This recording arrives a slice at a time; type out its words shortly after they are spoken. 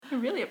I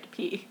really have to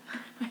pee.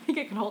 I think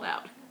I can hold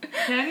out.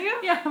 Can you?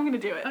 Yeah, I'm going to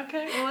do it.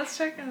 Okay, well, let's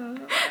check it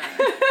out.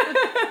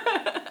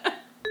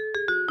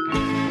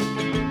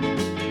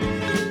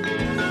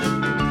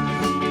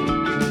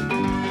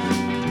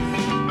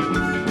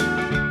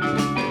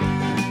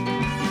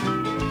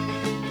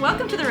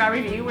 Welcome to the Raw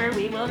Review, where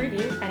we will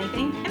review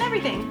anything and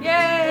everything.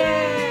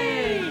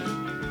 Yay!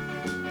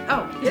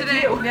 Oh, It's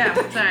today, you.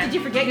 yeah, sorry. Did you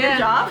forget your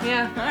job?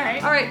 Yeah.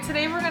 All All right,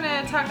 today we're going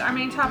to talk, our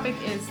main topic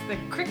is the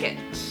cricket.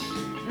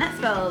 And that's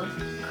spelled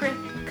cut.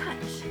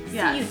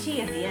 Yes.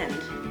 C-U-T at the end.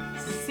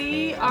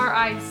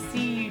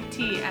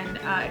 C-R-I-C-U-T, and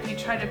if you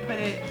try to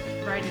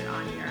write it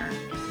on your,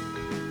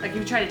 like if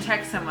you try to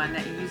text someone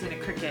that you're using a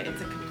cricket,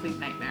 it's a complete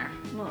nightmare.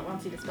 Well, it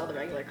wants you to spell the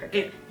regular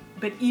cricket.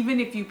 But even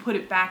if you put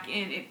it back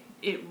in,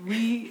 it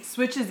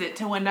re-switches it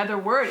to another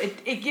word.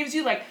 It gives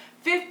you like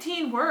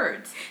 15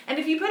 words. And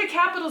if you put a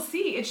capital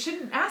C, it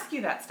shouldn't ask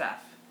you that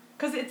stuff.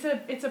 Because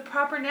it's a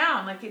proper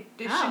noun. Like it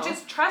should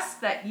just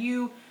trust that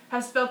you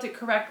have spelt it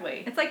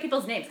correctly. It's like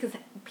people's names, because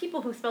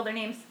people who spell their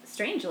names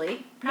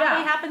strangely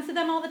probably happens to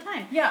them all the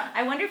time. Yeah.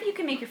 I wonder if you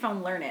can make your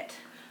phone learn it.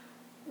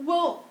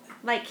 Well,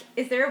 like,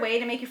 is there a way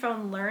to make your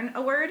phone learn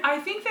a word? I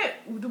think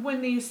that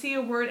when you see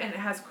a word and it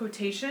has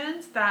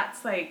quotations,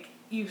 that's like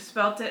you've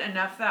spelt it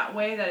enough that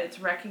way that it's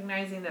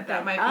recognizing that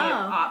might be an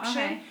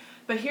option. Okay.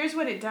 But here's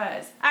what it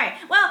does. All right.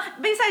 Well,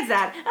 besides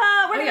that,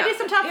 we're going to do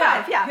some top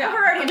five. Yeah.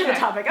 We're already into the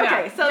topic.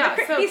 Okay. So,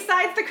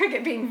 besides the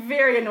cricket being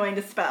very annoying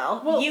to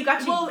spell, you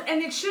got to... Well,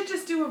 and it should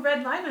just do a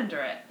red line under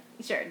it.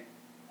 Sure.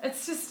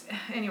 It's just...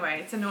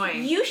 Anyway, it's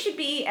annoying. You should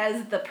be,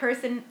 as the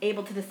person,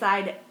 able to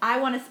decide, I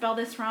want to spell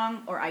this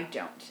wrong or I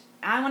don't.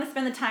 I want to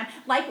spend the time...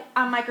 Like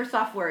on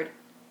Microsoft Word,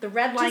 the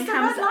red line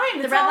comes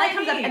up. The red line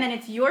comes up, and then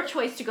it's your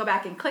choice to go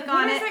back and click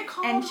on it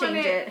and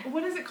change it.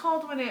 What is it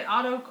called when it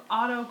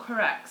auto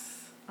corrects?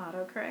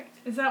 Autocorrect?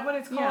 Is that what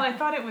it's called? Yeah. I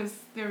thought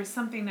there was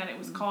something that it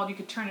was called. You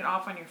could turn it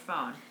off on your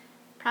phone.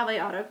 Probably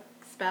auto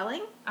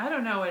spelling. I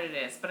don't know what it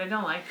is, but I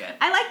don't like it.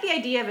 I like the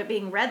idea of it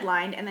being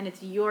redlined, and then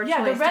it's your choice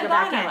the red to go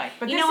back line in. I like,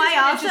 but you this know, is I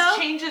when also it just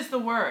changes the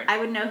word. I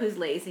would know who's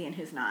lazy and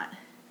who's not.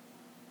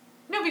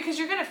 No, because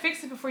you're gonna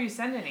fix it before you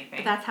send anything.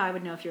 But that's how I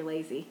would know if you're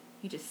lazy.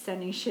 You just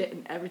sending shit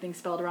and everything's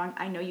spelled wrong.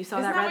 I know you saw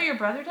Isn't that that red... what your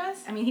brother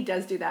does? I mean, he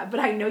does do that, but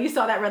I know you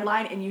saw that red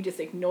line and you just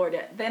ignored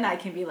it. Then I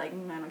can be like,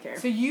 I don't care.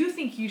 So you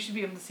think you should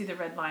be able to see the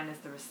red line as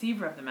the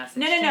receiver of the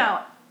message?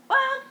 No. Well,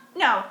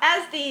 no.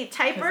 As the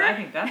typer... Because I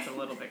think that's a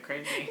little bit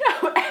crazy.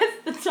 No, as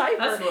the typer...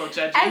 That's a little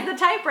judgy. As the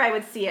typer, I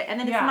would see it, and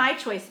then it's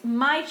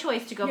my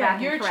choice to go back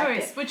and correct it. your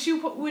choice, which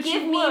you would.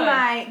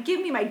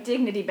 Give me my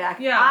dignity back.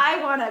 Yeah.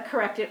 I want to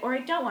correct it, or I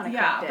don't want to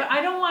correct it. Yeah, but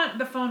I don't want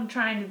the phone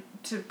trying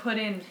to put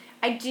in...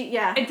 I do,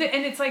 yeah.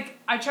 And it's like,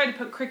 I tried to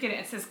put cricket and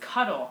it says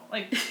cuddle.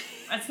 Like,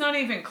 that's not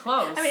even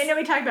close. I mean, I know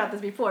we talked about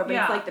this before, but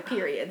it's like the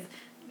periods.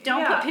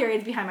 Don't put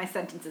periods behind my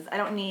sentences. I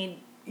don't need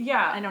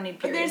periods.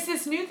 But there's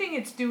this new thing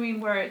it's doing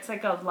where it's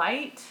like a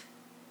light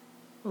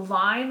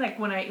line, like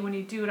when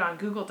you do it on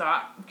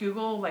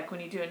Google, like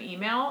when you do an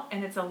email,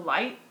 and it's a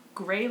light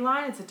gray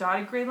line, it's a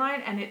dotted gray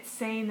line, and it's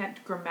saying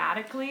that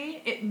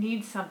grammatically it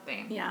needs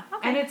something. Yeah.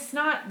 Okay. And it's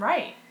not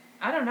right.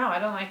 I don't know. I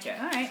don't like it.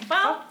 All right.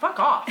 Well, fuck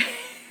off.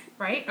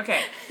 Right?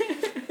 Okay.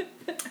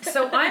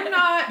 So I'm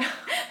not... Yeah.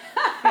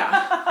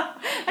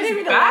 I didn't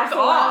mean to laugh so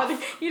loud.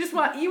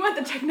 You want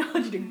the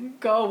technology to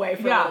go away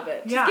for a little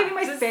bit. Just give me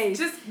my space.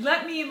 Just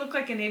let me look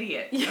like an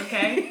idiot,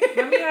 okay?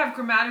 Let me have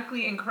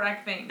grammatically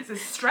incorrect things.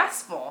 It's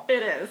stressful.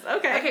 It is.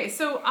 Okay. Okay,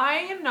 so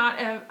I'm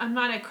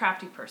not a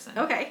crafty person.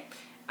 Okay.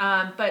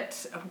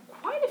 But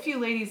quite a few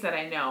ladies that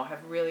I know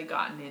have really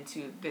gotten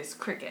into this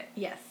cricket.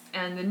 Yes.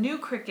 And the new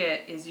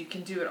cricket is you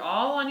can do it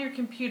all on your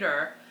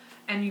computer,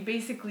 and you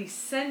basically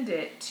send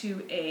it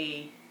to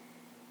a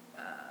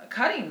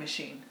cutting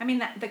machine. I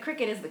mean, the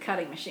cricket is the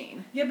cutting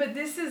machine. Yeah, but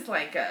this is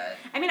like a...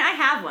 I mean, I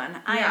have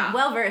one. I am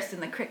well versed in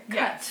the cricket cut.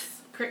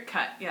 Yes, cricket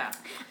cut, yeah.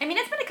 I mean,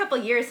 it's been a couple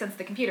of years since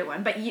the computer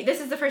one, but this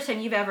is the first time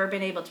you've ever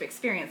been able to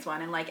experience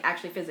one and, like,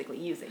 actually physically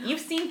use it. You've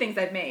seen things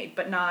I've made,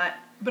 but not...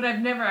 But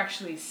I've never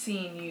actually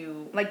seen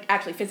you... Like,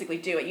 actually physically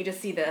do it. You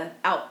just see the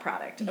out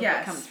product of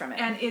what comes from it.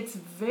 And it's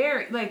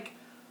very... Like,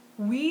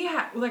 we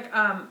have... Like,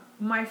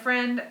 my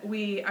friend,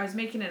 I was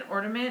making an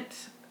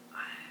ornament...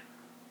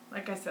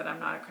 Like I said, I'm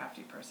not a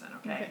crafty person,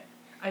 okay?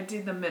 I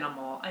did the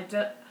minimal.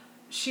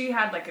 She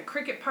had, like, a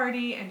cricket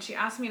party, and she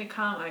asked me to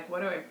come, like,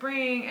 what do I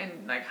bring?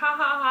 And, like, ha,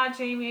 ha, ha,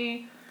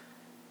 Jamie.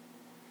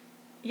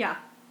 Yeah.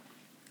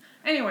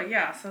 Anyway,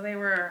 yeah, so they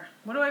were,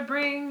 what do I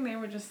bring? They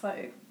were just,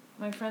 like,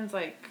 my friend's,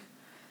 like,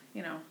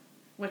 you know,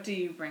 what do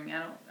you bring?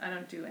 I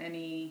don't do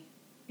any...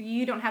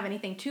 You don't have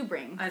anything to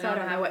bring, so I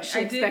don't know what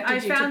she expected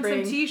you to bring. I found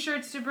some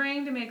T-shirts to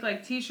bring to make,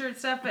 like, T-shirt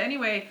stuff, but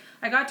anyway,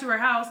 I got to her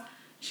house...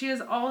 She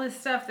has all this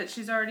stuff that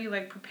she's already,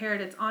 like,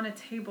 prepared. It's on a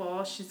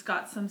table. She's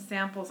got some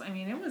samples. I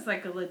mean, it was,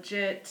 like, a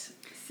legit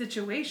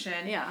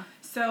situation. Yeah.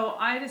 So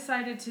I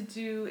decided to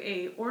do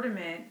a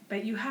ornament,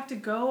 but you have to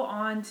go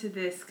on to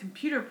this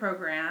computer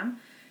program,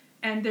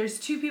 and there's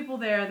two people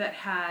there that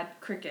had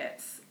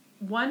crickets.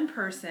 One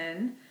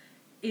person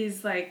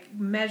is, like,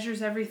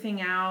 measures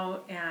everything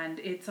out, and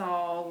it's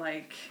all,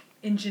 like...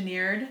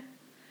 engineered,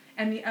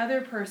 and the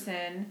other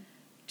person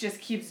just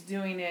keeps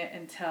doing it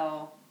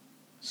until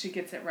she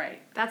gets it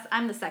right.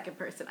 I'm the second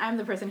person. I'm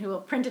the person who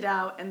will print it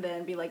out and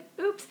then be like,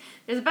 oops.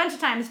 There's a bunch of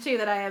times, too,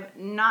 that I have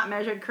not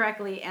measured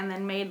correctly and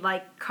then made,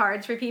 like,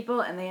 cards for people,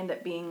 and they end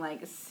up being,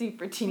 like,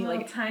 super teeny,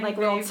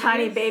 little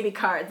tiny baby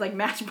cards, like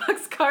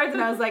Matchbox cards,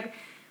 and I was like,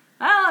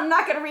 oh, I'm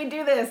not going to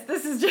redo this.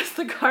 This is just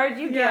the card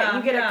you get.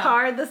 You get a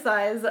card the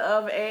size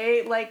of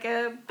a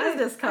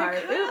business card.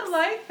 I kind of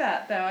like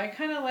that, though. I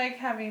kind of like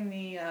having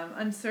the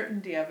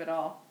uncertainty of it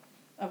all,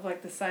 of,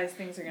 like, the size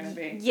things are going to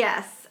be.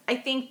 Yes. I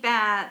think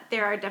that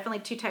there are definitely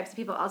two types of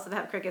people also that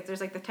have Cricuts.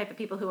 There's, like, the type of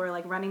people who are,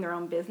 like, running their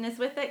own business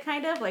with it,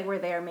 kind of, like, where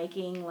they are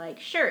making, like,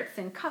 shirts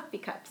and coffee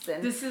cups.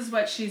 And this is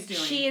what she's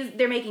doing.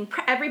 They're making,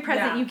 every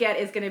present you get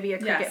is going to be a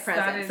Cricut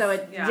present. So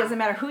it doesn't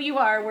matter who you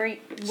are, where you're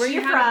from. She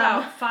had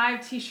about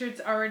 5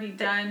 t-shirts already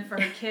done for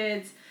her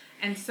kids,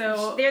 and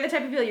so... They're the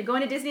type of people, you're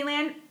going to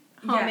Disneyland,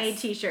 homemade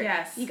t-shirt.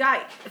 Yes. You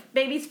got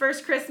baby's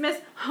first Christmas,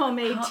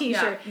 homemade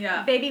t-shirt.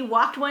 Yeah. Baby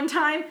walked one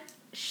time,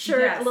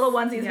 shirt, little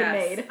onesies been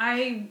made.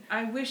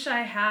 I wish I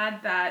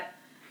had that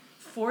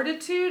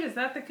fortitude. Is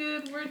that the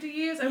good word to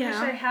use? I wish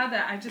I had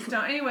that. I just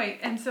don't. Anyway,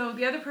 and so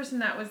the other person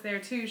that was there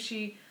too,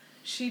 she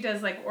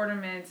does like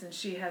ornaments and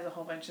she has a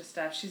whole bunch of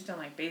stuff. She's done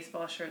like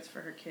baseball shirts for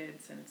her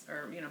kids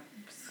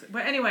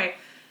but anyway,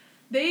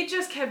 they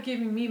just kept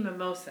giving me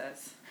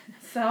mimosas.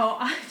 So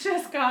I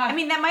just got... I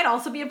mean, that might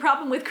also be a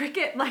problem with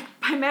Cricut, like,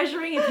 by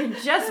measuring if you're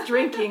just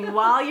drinking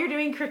while you're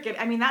doing Cricut.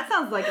 I mean, that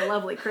sounds like a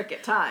lovely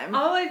Cricut time.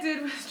 All I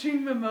did was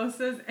drink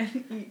mimosas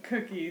and eat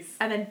cookies.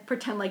 And then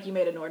pretend like you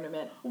made an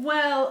ornament.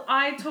 Well,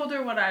 I told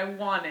her what I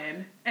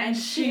wanted, and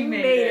she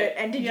made it.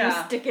 And did you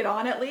stick it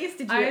on at least?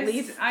 Did you at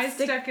least I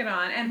stuck it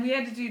on, and we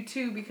had to do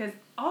 2 because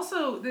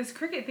also this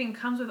Cricut thing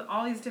comes with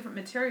all these different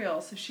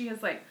materials. So she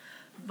has, like,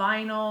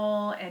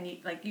 vinyl, and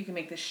you can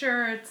make the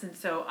shirts, and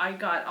so I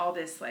got all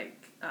this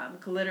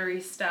glittery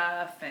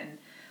stuff, and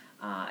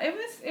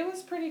it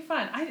was pretty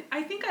fun.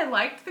 I think I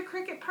liked the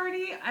Cricut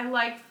party. I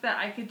liked that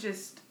I could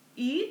just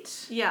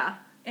eat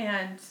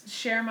and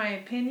share my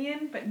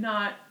opinion, but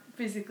not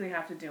physically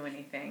have to do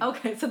anything.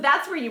 Okay, so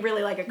that's where you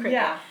really like a Cricut.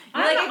 Yeah.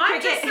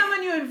 I'm just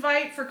someone you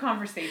invite for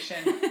conversation.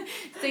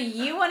 So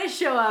you want to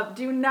show up,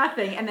 do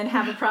nothing, and then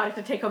have a product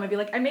to take home and be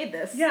like, I made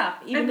this. Yeah.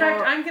 In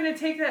fact, I'm going to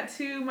take that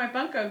to my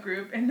bunko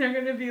group, and they're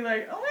going to be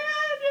like, oh my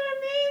God,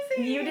 you're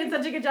amazing. You did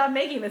such a good job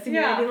making this, and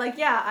you're going to be like,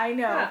 yeah, I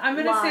know. Yeah, I'm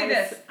going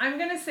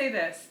to say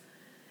this.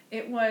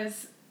 It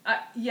was,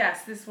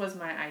 yes, this was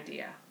my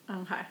idea.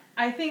 Okay.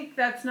 I think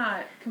that's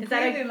not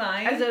completely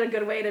lying. Is it a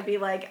good way to be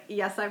like,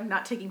 yes, I'm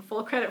not taking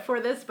full credit for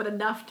this, but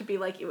enough to be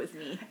like, it was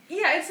me?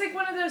 Yeah, it's like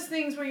one of those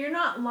things where you're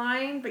not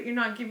lying, but you're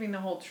not giving the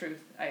whole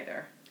truth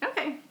either.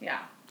 Okay.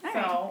 Yeah. All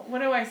right. What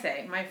do I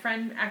say? My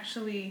friend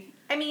actually...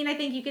 I mean, I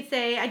think you could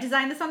say, I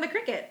designed this on the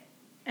Cricut,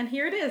 and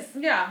here it is.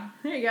 Yeah.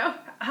 There you go.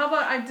 How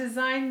about I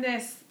designed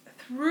this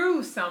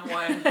through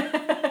someone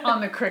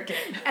on the Cricut.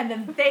 And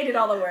then they did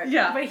all the work.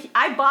 Yeah. But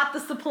I bought the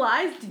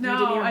supplies. You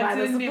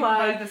didn't even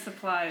buy the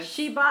supplies.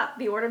 She bought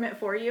the ornament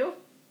for you.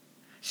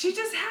 She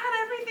just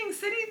had everything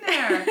sitting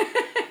there.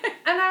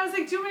 And I was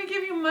like, do you want me to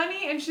give you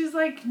money? And she's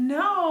like,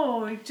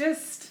 no,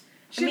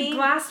 she had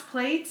glass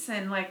plates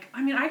and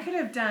I could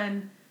have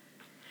done...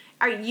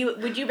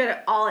 Would you be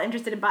at all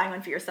interested in buying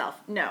one for yourself?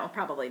 No,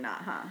 probably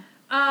not,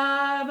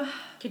 huh?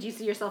 Could you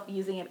see yourself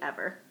using it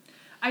ever?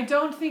 I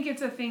don't think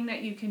it's a thing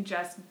that you can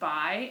just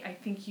buy. I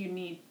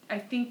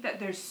think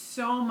that there's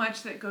so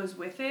much that goes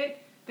with it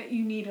that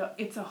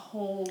it's a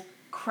whole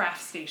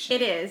craft station.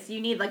 It is. You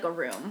need like a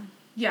room.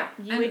 Yeah.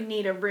 You would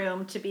need a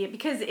room to be,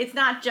 because it's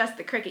not just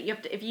the Cricut. You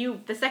have to,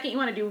 the second you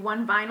want to do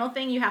one vinyl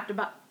thing, you have to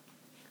buy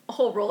a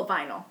whole roll of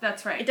vinyl.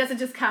 That's right. It doesn't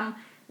just come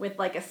with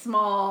like a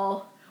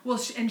small... Well,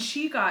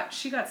 she got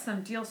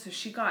some deals, so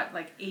she got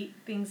like 8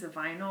 things of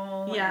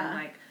vinyl. Yeah.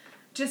 And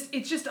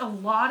it's just a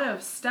lot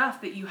of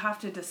stuff that you have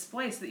to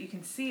display so that you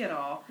can see it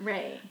all.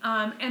 Right.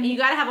 And you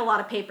got to have a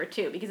lot of paper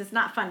too, because it's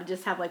not fun to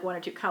just have like 1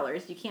 or 2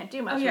 colors. You can't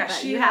do much with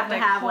that. You have to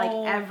have like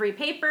every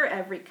paper,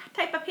 every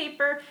type of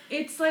paper.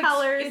 It's like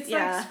colors. It's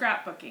like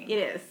scrapbooking. It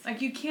is. Like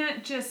you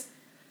can't just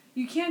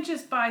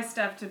buy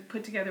stuff to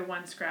put together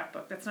one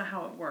scrapbook. That's not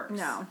how it works.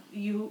 No.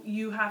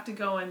 You have to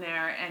go in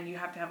there and you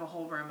have to have a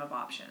whole room of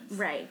options.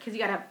 Right, because you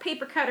got to have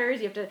paper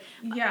cutters. You have to.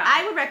 Yeah.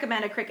 I would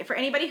recommend a Cricut for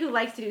anybody who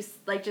likes to do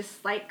like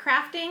just slight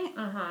crafting.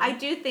 Uh-huh. I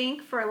do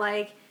think for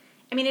it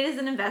is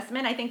an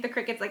investment. I think the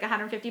Cricut's like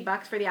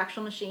 $150 for the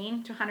actual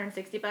machine to $160.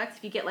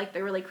 If you get like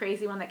the really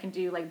crazy one that can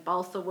do like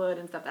balsa wood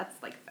and stuff,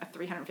 that's like a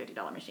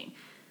 $350 machine.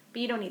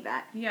 But you don't need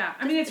that. Yeah.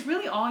 I mean, it's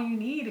really all you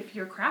need if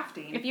you're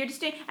crafting. If you're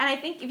just doing, and I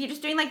think if you're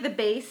just doing like the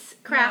base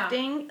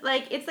crafting,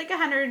 it's like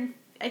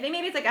I think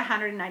maybe it's like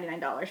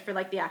 $199 for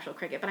like the actual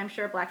Cricut, but I'm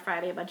sure Black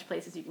Friday, a bunch of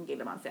places you can get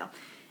them on sale.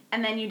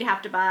 And then you'd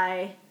have to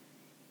buy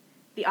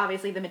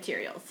obviously the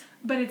materials.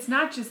 But it's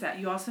not just that.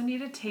 You also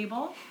need a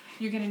table.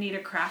 You're going to need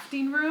a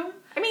crafting room.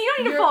 I mean, you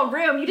don't need a full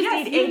room. You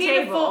just need a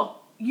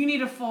table. You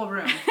need a full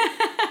room.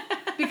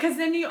 because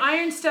then you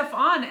iron stuff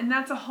on, and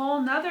that's a whole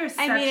nother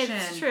section. I mean,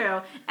 it's true.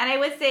 And I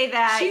would say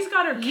that... She's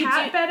got her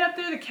cat bed up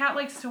there. The cat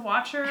likes to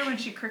watch her when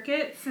she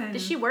crickets. And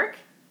does she work?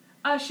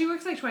 She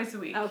works like twice a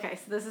week. Okay,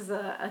 so this is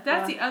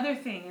That's the other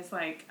thing is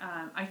like,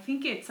 I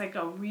think it's like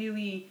a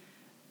really...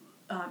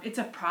 it's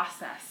a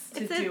process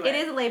to do it. It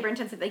is labor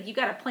intensive. Like, you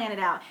got to plan it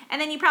out. And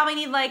then you probably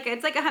need like,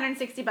 it's like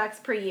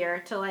 $160 per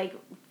year to like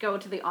go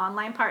to the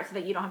online part so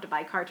that you don't have to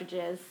buy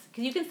cartridges.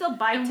 Because you can still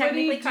buy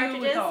technically cartridges. What do you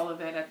do with all of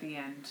it at the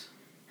end?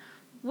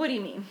 What do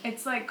you mean?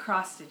 It's like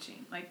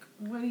cross-stitching. Like,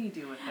 what do you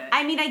do with it?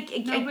 I mean,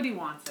 nobody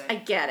wants it. I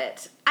get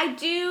it. I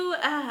do,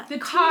 the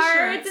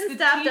cards and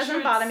stuff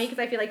doesn't bother me because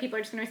I feel like people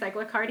are just going to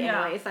recycle a card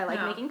anyway, so I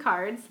like making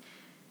cards.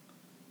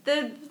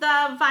 The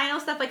vinyl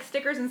stuff, like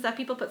stickers and stuff,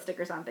 people put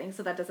stickers on things,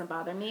 so that doesn't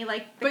bother me.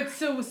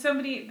 So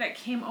somebody that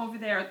came over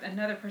there,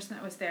 another person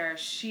that was there,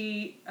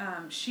 she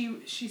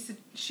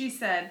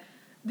said,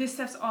 this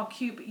stuff's all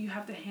cute, but you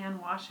have to hand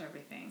wash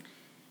everything.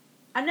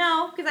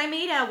 No, because I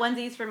made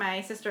onesies for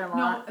my sister-in-law.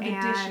 No, the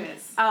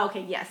dishes. Oh,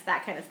 okay, yes,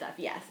 that kind of stuff,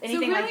 yes.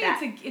 Anything so really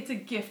like that. it's a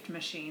gift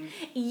machine.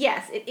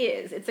 Yes, it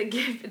is. It's a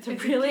gift. It's a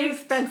really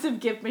expensive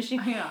gift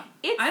machine. Yeah.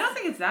 I don't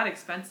think it's that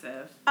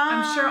expensive.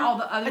 I'm sure all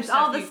the other it's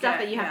stuff all the stuff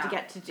that you have to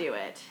get to do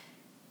it.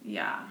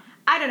 Yeah.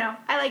 I don't know.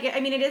 I like it. I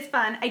mean, it is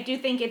fun. I do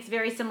think it's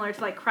very similar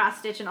to like cross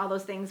stitch and all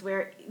those things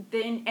where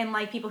and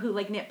like people who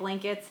like knit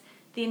blankets.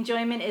 The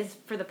enjoyment is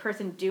for the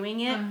person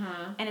doing it,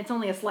 and it's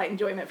only a slight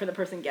enjoyment for the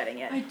person getting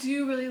it. I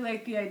do really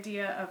like the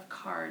idea of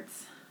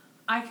cards.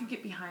 I could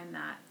get behind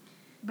that.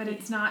 But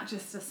it's not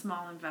just a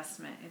small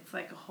investment. It's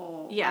like a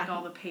whole, like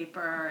all the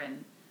paper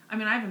and... I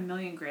mean, I have a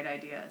million great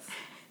ideas.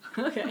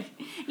 Okay.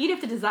 You'd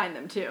have to design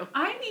them, too.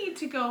 I need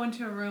to go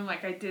into a room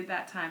like I did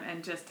that time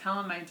and just tell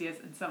them ideas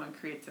and someone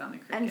creates it on the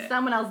Cricut. And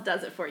someone else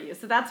does it for you.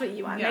 So that's what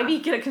you want. Yeah. Maybe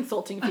you get a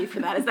consulting fee for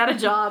that. Is that a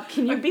job?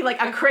 Can you be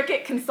like a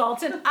Cricut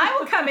consultant? I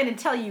will come in and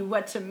tell you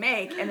what to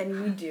make, and then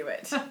you do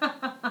it. I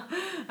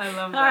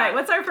love that. All right,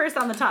 what's our first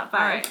on the top 5?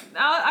 All right.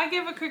 I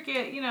give a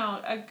Cricut,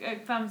 a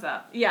thumbs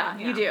up. Yeah,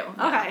 you do.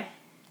 Yeah. Okay.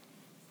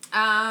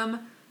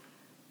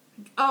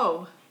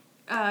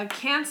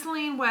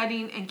 Canceling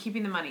wedding and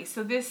keeping the money.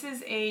 So this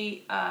is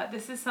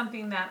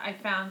something that I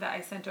found that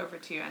I sent over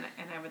to you, and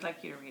I would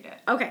like you to read it.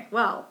 Okay,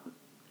 well,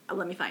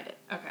 let me find it.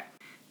 Okay.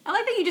 I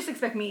like that you just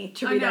expect me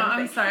to read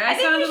everything. I'm sorry. I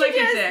sounded like a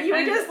dick. You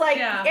were just like,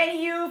 and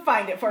you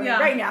find it for me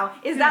right now.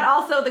 Is that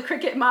also the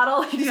Cricut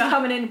model? You just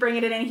coming in and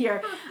bringing it in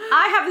here.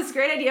 I have this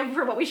great idea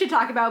for what we should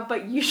talk about,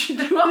 but you should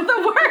do all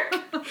the work.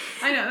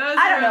 I know.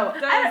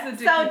 That was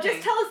so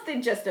just tell us the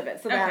gist of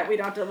it so that we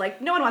don't have to,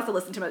 no one wants to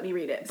listen to me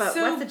read it, but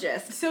what's the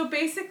gist? So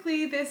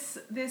basically this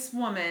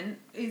woman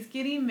is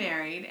getting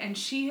married, and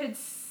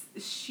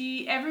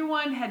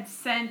everyone had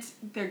sent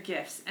their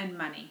gifts and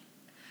money.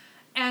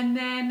 And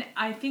then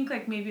I think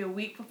like maybe a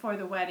week before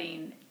the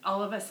wedding,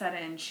 all of a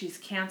sudden she's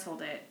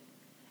canceled it.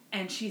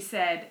 And she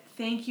said,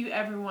 "Thank you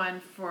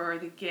everyone for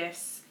the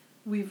gifts.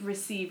 We've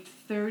received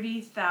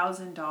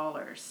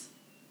 $30,000.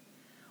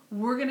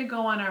 We're going to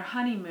go on our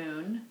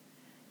honeymoon,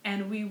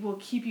 and we will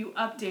keep you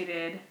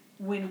updated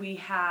when we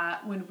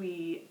have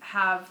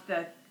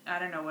the, I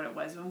don't know what it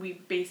was, when we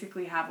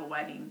basically have a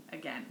wedding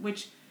again."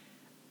 Which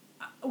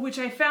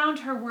I found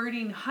her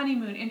wording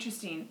honeymoon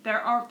interesting. They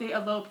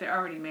eloped, they're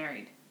already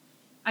married.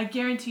 I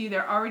guarantee you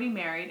they're already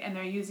married, and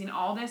they're using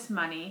all this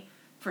money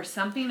for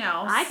something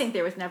else. I think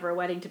there was never a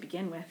wedding to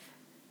begin with.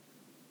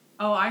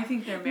 Oh, I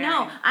think they're married.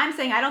 No, I'm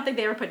saying I don't think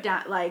they ever put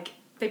down,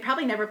 they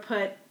probably never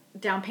put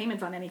down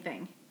payments on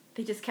anything.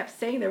 They just kept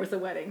saying there was a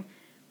wedding.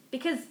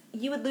 Because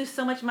you would lose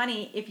so much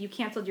money if you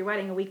canceled your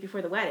wedding a week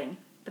before the wedding.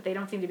 But they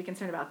don't seem to be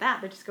concerned about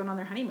that. They're just going on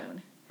their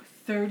honeymoon.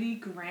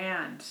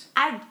 $30,000.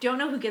 I don't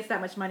know who gets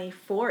that much money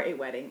for a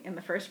wedding in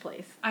the first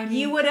place. I mean,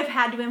 you would have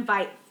had to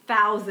invite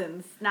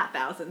thousands, not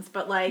thousands,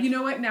 but You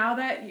know what? Now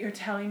that you're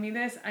telling me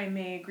this, I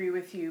may agree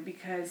with you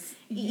because...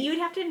 You'd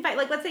have to invite,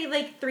 let's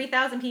say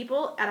 3,000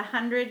 people at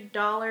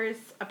 $100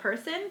 a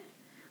person.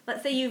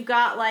 Let's say you've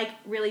got,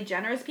 really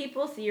generous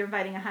people, so you're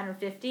inviting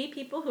 150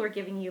 people who are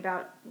giving you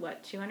about,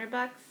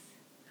 $200?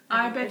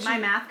 Is my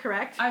math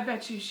correct? I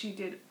bet you she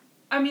did.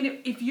 I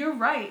mean, if you're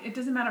right, it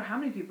doesn't matter how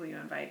many people you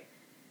invite.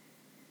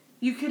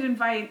 You could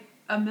invite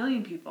 1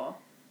 million people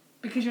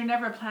because you're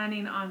never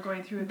planning on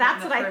going through it.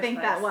 That's what I think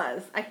that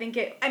was.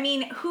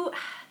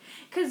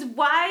 Because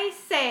why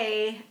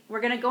say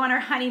we're going to go on our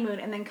honeymoon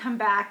and then come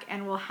back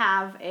and we'll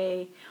have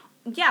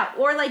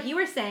or like you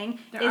were saying,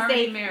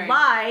 married.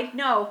 Lied.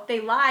 No, they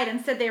lied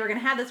and said they were going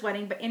to have this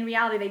wedding, but in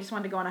reality they just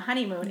wanted to go on a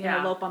honeymoon and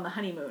elope on the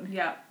honeymoon.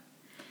 Yeah.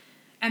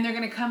 And they're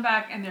going to come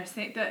back and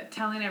they're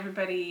telling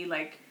everybody,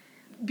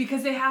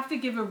 because they have to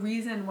give a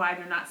reason why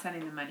they're not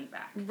sending the money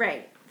back.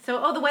 Right.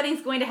 So, the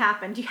wedding's going to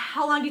happen.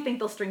 How long do you think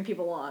they'll string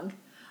people along?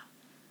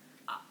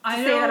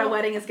 Say that a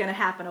wedding is going to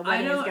happen. A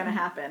wedding is going to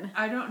happen.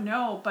 I don't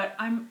know, but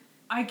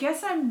I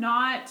guess I'm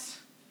not...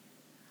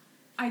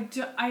 I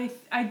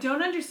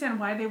don't understand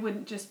why they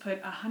wouldn't just put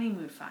a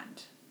honeymoon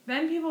fund.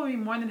 Then people would be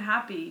more than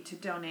happy to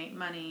donate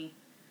money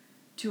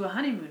to a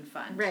honeymoon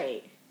fund.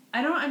 Right.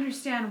 I don't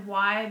understand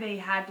why they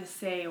had to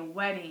say a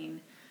wedding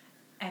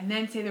and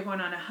then say they're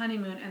going on a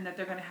honeymoon and that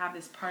they're going to have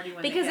this party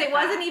when because they get it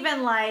wasn't back.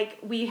 even like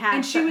we had.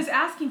 And she was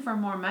asking for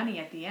more money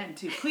at the end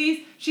too.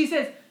 Please, she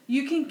says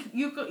you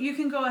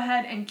can go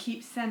ahead and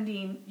keep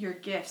sending your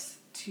gifts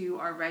to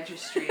our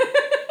registry.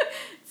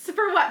 So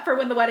for what? For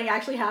when the wedding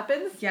actually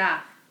happens?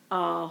 Yeah.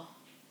 Oh,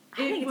 I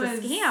think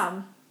it's a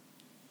scam.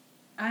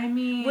 I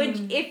mean,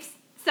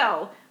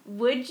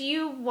 would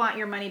you want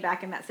your money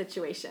back in that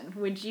situation?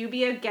 Would you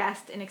be a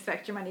guest and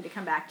expect your money to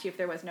come back to you if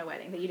there was no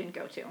wedding that you didn't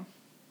go to?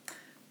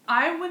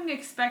 I wouldn't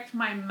expect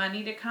my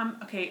money to come.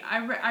 Okay,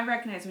 I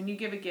recognize when you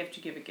give a gift,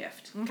 you give a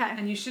gift. Okay.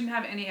 And you shouldn't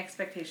have any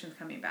expectations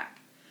coming back.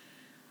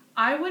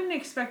 I wouldn't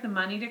expect the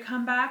money to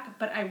come back,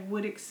 but I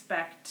would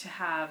expect to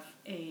have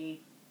a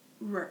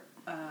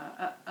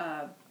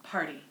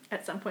party.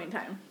 At some point in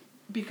time.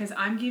 Because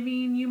I'm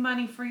giving you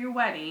money for your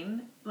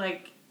wedding,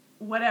 like,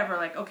 whatever.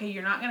 Like, okay,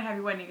 you're not going to have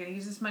your wedding, you're going to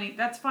use this money.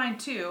 That's fine,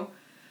 too.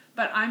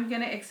 But I'm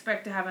going to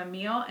expect to have a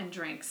meal and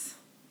drinks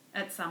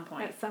at some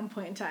point. At some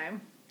point in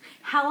time.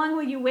 How long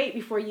will you wait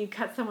before you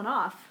cut someone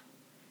off?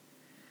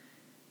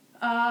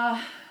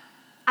 I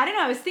don't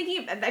know. I'm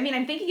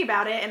thinking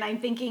about it, and I'm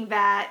thinking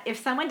that if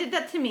someone did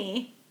that to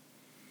me...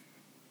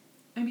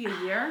 Maybe a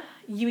year?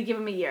 You would give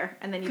them a year,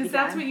 and then you'd be done. Because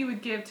that's what you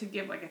would give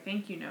like a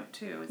thank you note,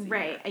 too.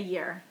 Right, a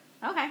year.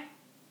 Okay.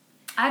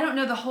 I don't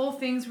know. The whole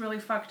thing's really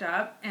fucked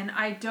up, and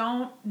I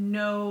don't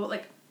know,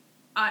 like,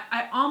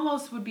 I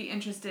almost would be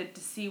interested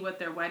to see what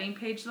their wedding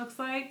page looks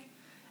like,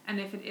 and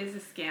if it is a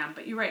scam.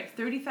 But you're right,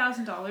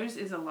 $30,000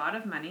 is a lot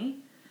of money,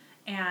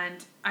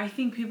 and I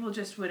think people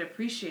just would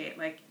appreciate,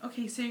 like,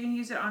 okay, so you're going to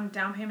use it on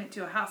down payment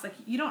to a house. Like,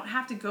 you don't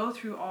have to go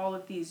through all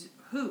of these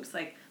hoops.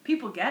 Like,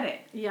 people get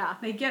it. Yeah.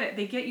 They get it.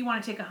 They get you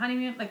want to take a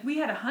honeymoon. Like, we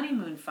had a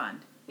honeymoon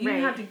fund. You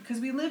don't have to,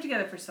 because we lived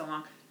together for so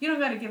long. You don't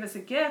got to give us a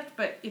gift,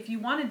 but if you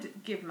wanted to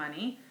give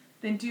money,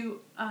 then do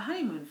a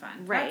honeymoon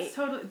fund. Right. That's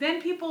totally.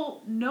 Then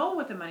people know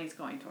what the money's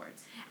going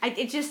towards.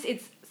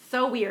 It's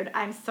so weird.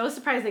 I'm so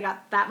surprised they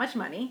got that much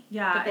money.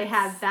 Yeah. That they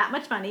had that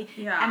much money.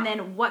 Yeah. And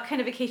then what kind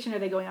of vacation are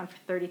they going on for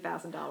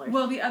 $30,000?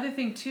 Well, the other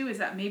thing too is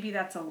that maybe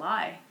that's a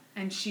lie,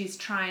 and she's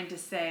trying to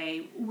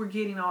say we're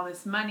getting all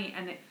this money,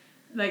 and it,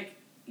 like,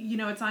 you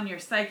know, it's on your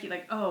psyche,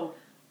 like, oh,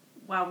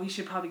 wow, we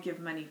should probably give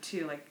money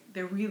too. Like,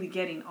 they're really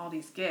getting all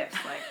these gifts,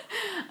 like.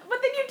 But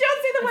then you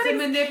don't say the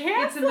wedding's canceled.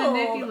 It's a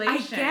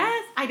manipulation. I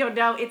guess. I don't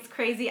know. It's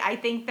crazy. I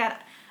think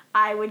that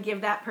I would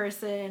give that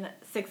person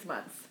 6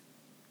 months.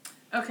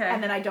 Okay.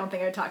 And then I don't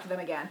think I would talk to them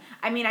again.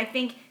 I mean, I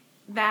think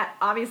that,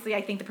 obviously,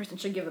 I think the person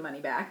should give the money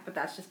back, but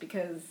that's just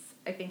because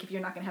I think if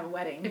you're not going to have a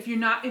wedding. If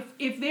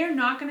they're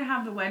not going to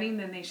have the wedding,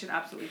 then they should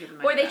absolutely give the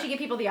money back. Or they should give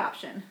people the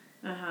option.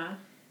 Uh-huh.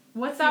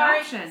 What's the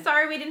option?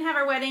 Sorry, we didn't have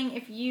our wedding.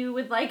 If you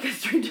would like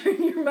us to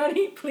return your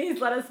money, please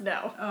let us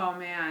know. Oh,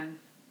 man.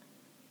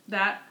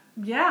 I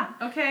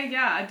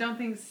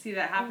don't see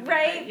that happening.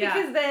 Right,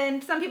 because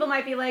then some people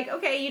might be like,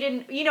 okay, you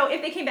didn't,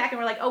 if they came back and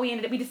were like, oh, we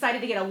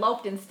decided to get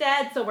eloped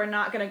instead, so we're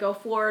not going to go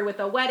forward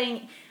with a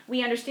wedding.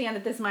 We understand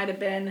that this might have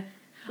been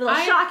a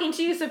little shocking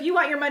to you, so if you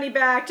want your money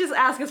back, just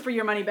ask us for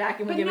your money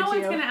back and we'll give it to you. But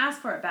no one's going to ask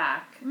for it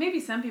back.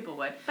 Maybe some people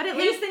would. But at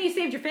least then you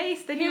saved your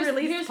face. Then you're at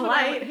least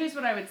polite. Here's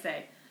what I would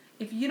say.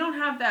 If you don't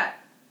have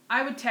that,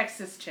 I would text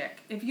this chick.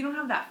 If you don't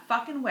have that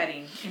fucking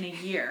wedding in a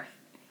year,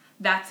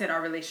 that's it.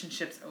 Our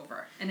relationship's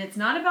over. And it's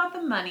not about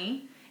the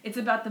money. It's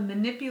about the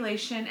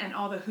manipulation and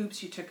all the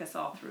hoops you took us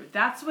all through.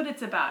 That's what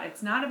it's about.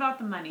 It's not about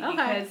the money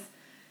because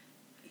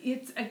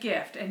it's a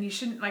gift. And you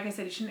shouldn't, like I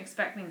said, you shouldn't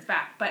expect things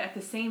back. But at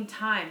the same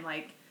time,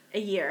 like... A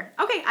year.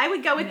 Okay, I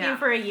would go with you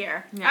for a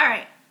year. Yeah. All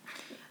right.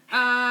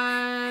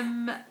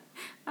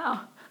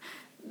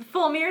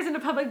 Full mirrors in a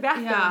public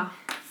bathroom. Yeah.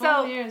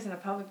 Full mirrors in a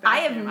public bathroom. I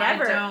have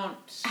never... don't...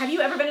 Have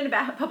you ever been in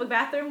a public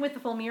bathroom with a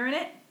full mirror in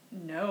it?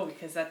 No,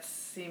 because that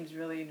seems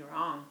really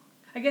wrong.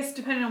 I guess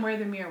depending on where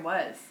the mirror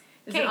was.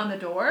 Is it on the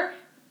door?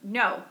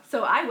 No.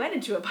 So I went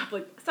into a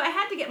public... So I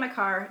had to get my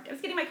car... I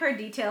was getting my car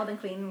detailed and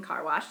cleaned and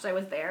car washed, so I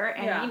was there.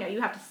 And,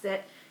 you have to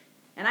sit...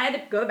 And I had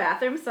to go to the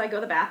bathroom, so I go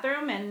to the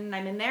bathroom, and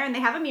I'm in there, and they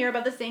have a mirror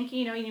above the sink.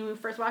 You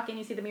first walk in,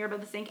 you see the mirror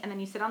above the sink, and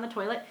then you sit on the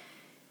toilet.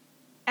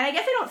 And I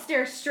guess I don't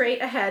stare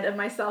straight ahead of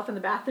myself in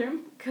the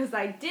bathroom, because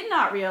I did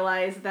not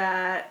realize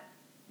that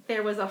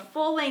there was a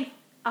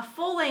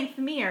full-length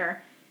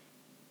mirror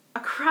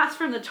across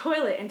from the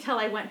toilet until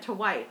I went to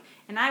wipe.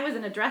 And I was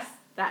in a dress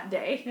that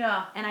day.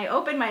 Yeah. And I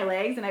opened my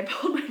legs, and I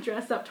pulled my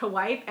dress up to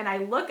wipe, and I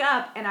look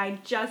up, and I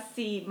just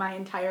see my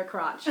entire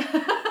crotch.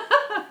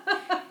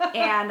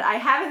 And I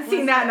haven't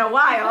seen that in a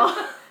while.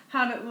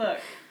 How'd it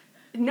look?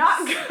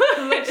 Not good.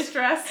 You looked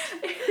stressed?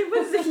 It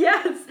was,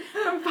 yes.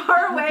 From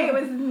far away, it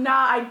was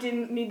not, I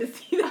didn't need to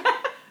see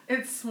that.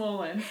 It's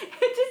swollen.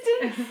 It just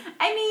didn't,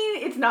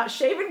 it's not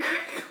shaven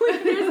correctly.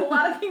 There's a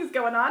lot of things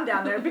going on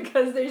down there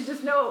because there's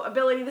just no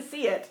ability to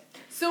see it.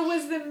 So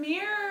was the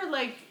mirror,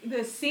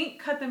 the sink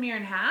cut the mirror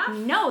in half?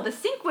 No, the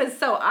sink was,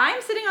 so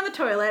I'm sitting on the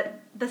toilet.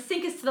 The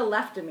sink is to the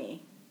left of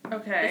me.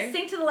 Okay. The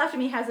sink to the left of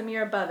me has a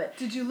mirror above it.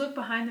 Did you look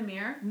behind the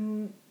mirror?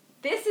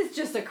 This is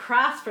just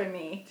across from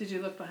me. Did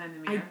you look behind the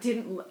mirror? I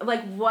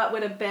didn't. What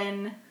would have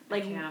been...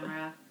 A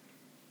camera.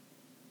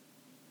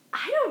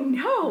 I don't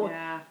know.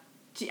 Yeah.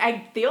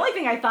 The only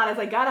thing I thought as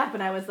I got up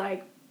and I was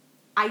like,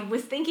 I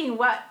was thinking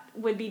what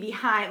would be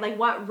behind, like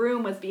what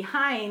room was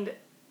behind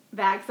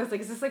that. Because I was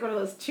like, is this like one of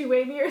those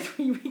two-way mirrors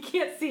where we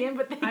can't see him?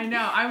 But I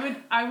know.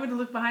 I would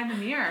look behind the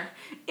mirror.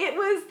 It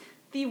was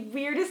the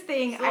weirdest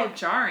thing. It's a little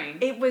jarring.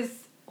 It was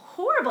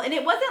horrible. And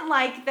it wasn't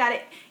like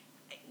that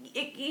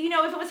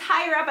if it was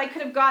higher up, I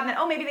could have gotten that,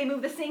 oh, maybe they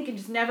moved the sink and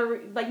just never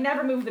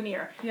move the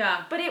mirror.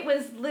 Yeah. But it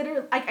was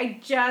literally, like,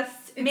 It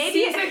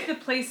seems like the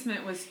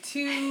placement was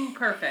too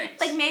perfect.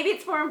 Like, maybe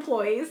it's for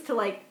employees to,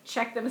 like,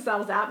 check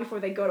themselves out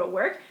before they go to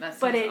work.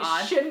 But it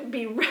shouldn't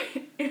be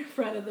right in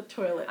front of the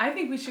toilet. I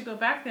think we should go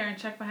back there and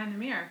check behind the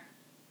mirror.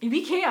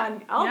 We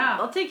can.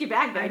 I'll take you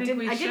back there. I didn't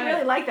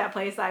really like that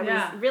place. I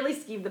was really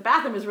skeeved. The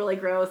bathroom was really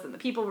gross, and the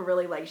people were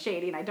really, like,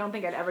 shady, and I don't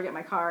think I'd ever get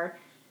my car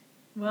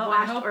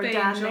I hope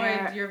they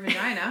enjoyed your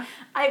vagina.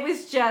 I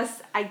was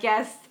just, I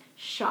guess,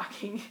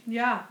 shocking.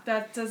 Yeah,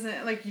 that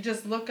doesn't, like, you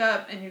just look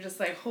up and you're just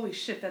like, holy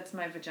shit, that's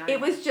my vagina. It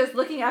was just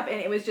looking up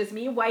and it was just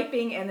me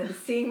wiping and then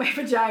seeing my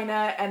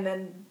vagina and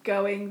then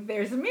going,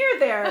 there's a mirror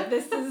there.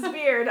 This is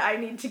weird. I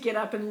need to get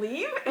up and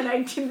leave. And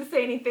I didn't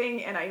say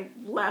anything and I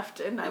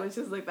left and I was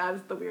just like, that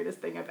is the weirdest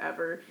thing I've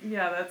ever.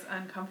 Yeah, that's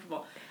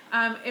uncomfortable.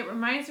 It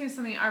reminds me of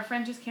something. Our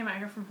friend just came out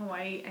here from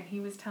Hawaii and he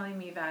was telling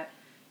me that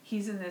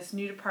he's in this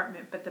new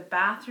department, but the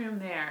bathroom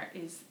there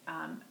is,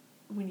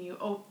 when you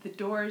the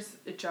door's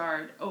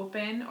ajar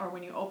open, or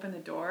when you open the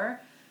door,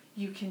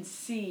 you can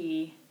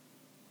see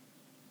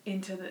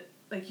into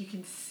you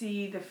can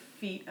see the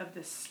feet of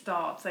the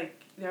stall. It's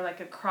like, they're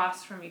like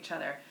across from each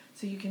other.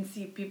 So you can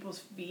see people's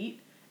feet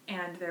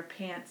and their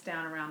pants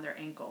down around their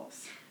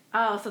ankles.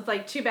 Oh, so it's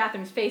like two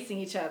bathrooms facing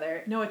each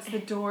other. No, it's the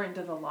door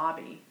into the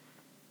lobby.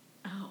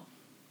 Oh.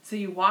 So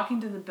you walk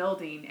into the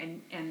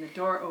building and the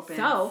door opens.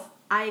 So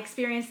I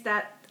experienced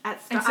that at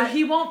Starbucks. And so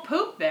he won't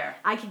poop there.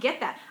 I could get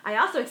that. I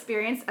also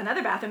experienced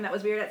another bathroom that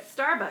was weird at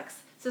Starbucks.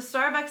 So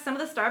Starbucks, some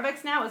of the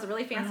Starbucks now, it was a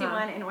really fancy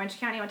one in Orange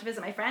County. I went to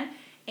visit my friend,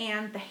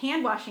 and the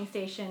hand washing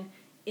station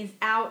is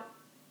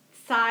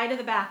outside of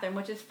the bathroom,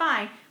 which is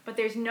fine, but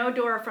there's no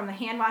door from the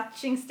hand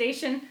washing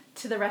station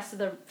to the rest of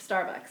the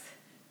Starbucks.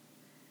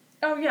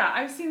 Oh yeah,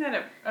 I've seen that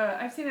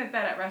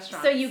at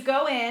restaurants. So you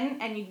go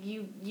in and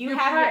you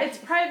have it's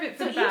private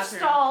for the bathroom. So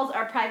each stalls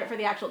are private for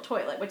the actual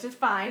toilet, which is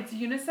fine. It's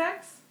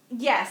unisex?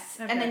 Yes,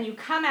 okay. And then you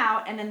come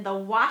out and then the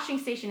washing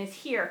station is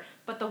here,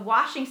 but the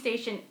washing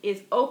station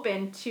is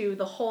open to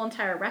the whole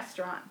entire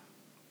restaurant.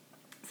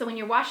 So when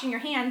you're washing your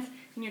hands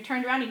and you're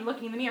turned around and you're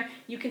looking in the mirror,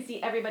 you can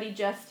see everybody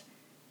just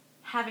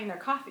having their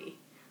coffee.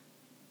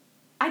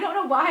 I don't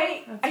know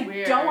why. That's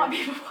weird. Don't want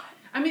people.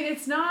 I mean,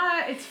 it's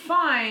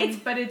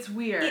fine, but it's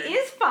weird. It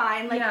is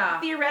fine.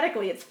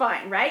 Theoretically, it's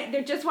fine, right?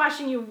 They're just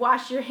watching you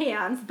wash your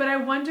hands. But I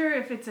wonder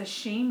if it's a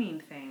shaming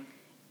thing.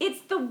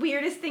 It's the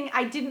weirdest thing.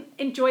 I didn't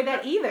enjoy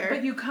that either.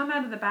 But you come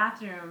out of the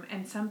bathroom,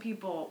 and some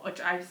people, which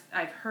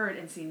I've heard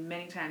and seen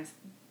many times,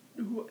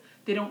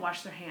 they don't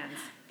wash their hands.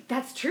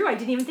 That's true. I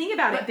didn't even think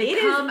about it. They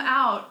come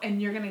out, and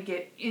you're going to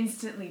get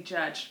instantly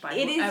judged by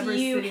whoever's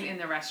sitting in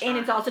the restaurant. And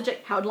it's also just,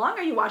 how long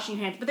are you washing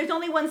your hands? But there's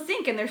only one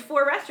sink, and there's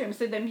 4 restrooms,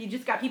 so then you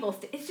just got people...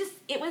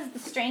 it was the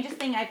strangest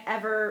thing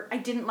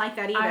I didn't like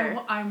that either.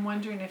 I'm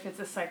wondering if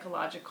it's a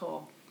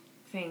psychological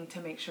thing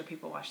to make sure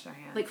people wash their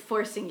hands. Like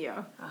forcing you.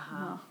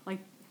 Uh-huh. Like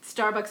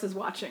Starbucks is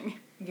watching.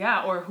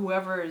 Yeah, or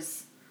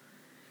whoever's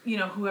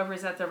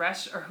at the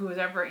rest, or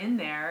whoever in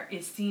there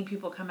is seeing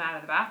people come out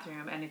of the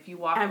bathroom, and if you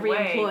walk away...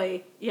 Every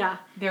employee, yeah.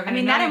 They're going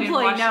to know that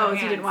employee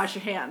knows you didn't wash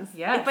your hands.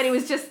 Yes. But it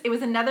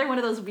was another one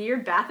of those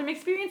weird bathroom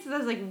experiences. I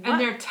was like, what? And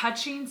they're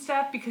touching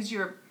stuff because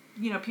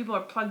people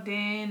are plugged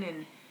in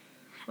and...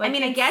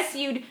 I guess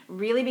you'd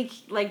really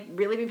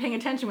be paying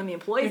attention when the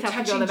employees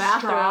have to go to the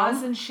bathroom.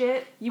 Straws and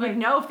shit. You would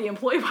know if the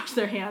employee washed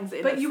their hands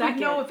in But you second.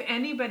 would know if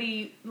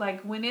anybody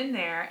went in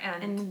there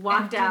and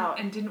walked out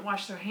and didn't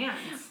wash their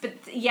hands. But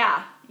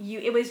yeah,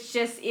 it was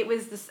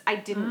this. I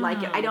didn't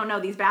like it. I don't know,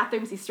 these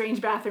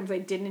strange bathrooms. I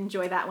didn't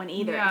enjoy that one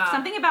either. Yeah.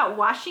 Something about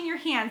washing your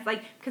hands,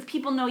 because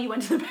people know you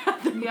went to the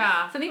bathroom.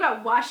 Yeah. Something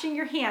about washing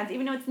your hands,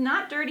 even though it's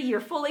not dirty, you're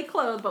fully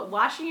clothed, but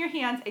washing your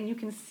hands and you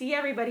can see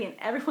everybody and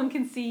everyone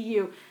can see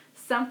you.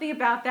 Something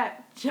about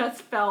that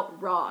just felt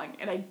wrong,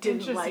 and I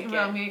didn't like it.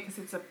 Well, maybe because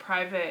it's a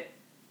private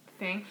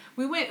thing.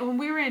 When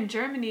we were in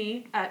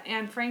Germany at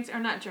Anne Frank's, or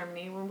not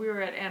Germany, when we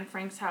were at Anne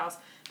Frank's house,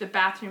 the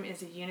bathroom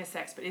is a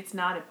unisex, but it's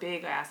not a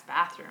big-ass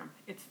bathroom.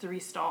 It's 3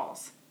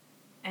 stalls,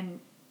 and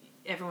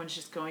everyone's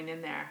just going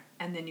in there,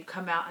 and then you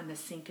come out, and the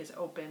sink is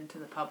open to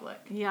the public.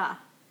 Yeah.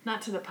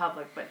 Not to the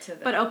public, but to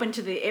the... But open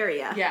to the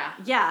area. Yeah.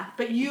 Yeah.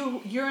 But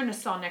you're in a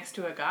stall next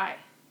to a guy.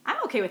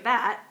 I'm okay with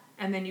that.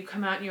 And then you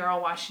come out and you're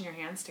all washing your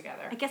hands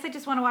together. I guess I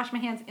just want to wash my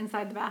hands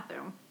inside the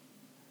bathroom.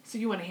 So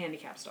you want a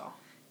handicap stall?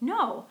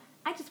 No.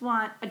 I just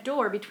want a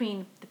door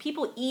between the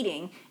people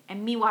eating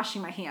and me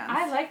washing my hands.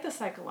 I like the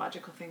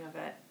psychological thing of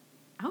it.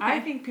 Okay.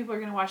 I think people are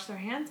going to wash their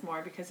hands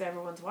more because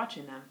everyone's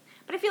watching them.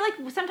 But I feel like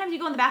sometimes you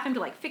go in the bathroom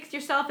to fix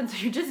yourself, and so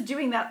you're just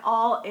doing that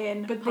all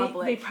in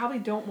public. They probably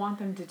don't want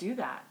them to do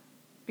that.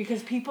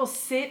 because people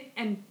sit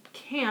and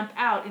camp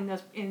out in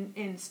those in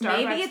Starbucks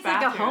Maybe it's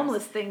like a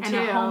homeless thing too.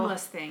 And a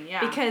homeless thing,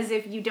 yeah. Because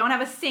if you don't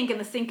have a sink, and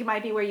the sink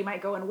might be where you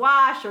might go and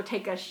wash or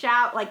take a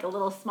shower, like a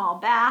little small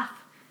bath.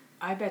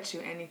 I bet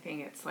you anything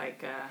it's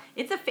like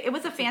it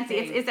was a fancy.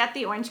 It's at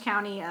the Orange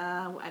County.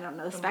 I don't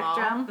know, the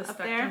Spectrum mall, the up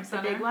Spectrum there,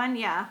 Center. the big one.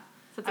 Yeah,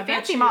 so it's a I bet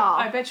fancy you- mall.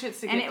 I bet you it's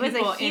to get and it was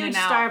people a in huge and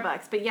out.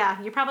 Starbucks. But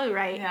yeah, you're probably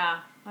right.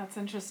 Yeah, that's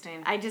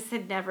interesting. I just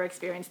had never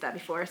experienced that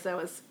before, so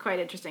it was quite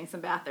interesting.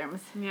 Some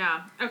bathrooms.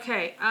 Yeah.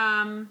 Okay.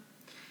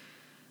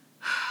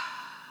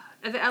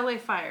 The LA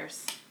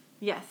fires.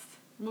 Yes.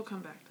 We'll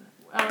come back to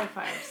that. LA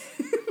fires.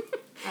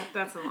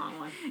 That's a long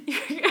one.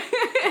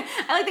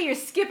 I like that you're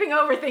skipping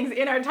over things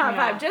in our top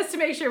 5 just to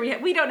make sure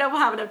we don't know if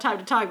we'll have enough time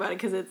to talk about it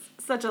because it's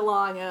such a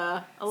long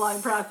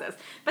process.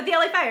 But the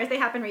LA fires, they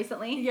happened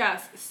recently.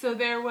 Yes. So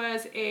there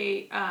was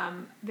a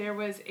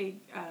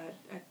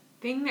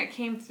thing that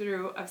came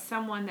through of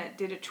someone that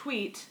did a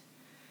tweet,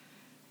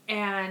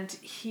 and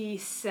he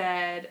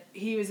said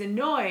he was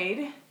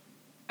annoyed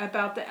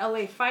about the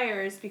LA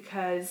fires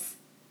because,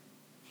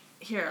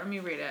 here, let me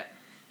read it.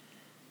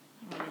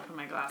 I'm going to put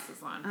my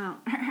glasses on.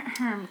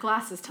 Oh,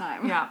 glasses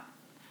time. Yeah.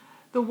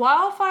 The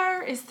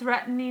wildfire is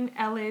threatening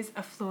LA's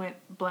affluent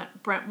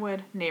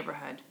Brentwood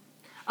neighborhood.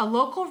 A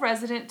local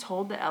resident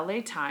told the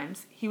LA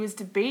Times he was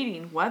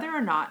debating whether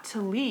or not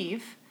to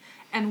leave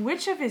and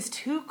which of his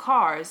 2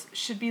 cars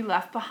should be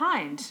left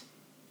behind.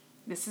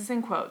 This is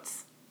in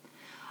quotes.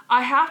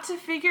 I have to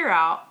figure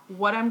out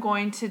what I'm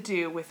going to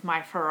do with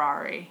my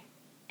Ferrari.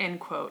 End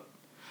quote.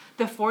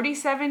 The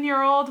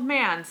 47-year-old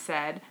man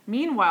said,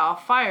 meanwhile,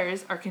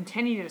 fires are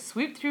continuing to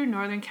sweep through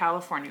Northern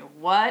California.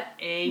 What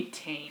a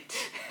taint.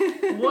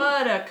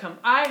 What a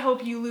I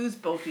hope you lose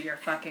both of your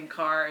fucking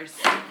cars.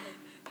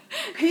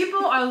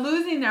 People are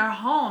losing their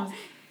homes.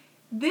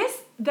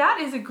 That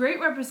is a great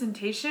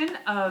representation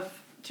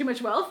of too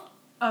much wealth?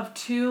 Of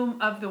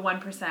the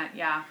 1%,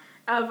 yeah.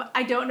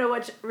 I don't know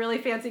which really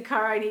fancy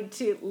car I need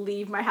to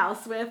leave my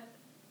house with.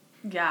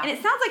 Yeah. And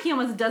it sounds like he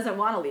almost doesn't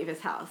want to leave his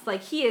house.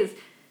 Like, he is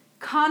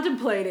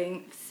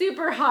contemplating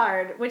super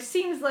hard, which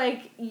seems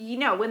like,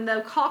 when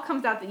the call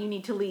comes out that you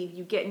need to leave,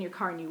 you get in your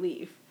car and you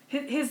leave.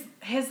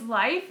 His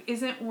life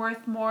isn't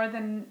worth more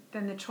than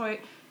the choice.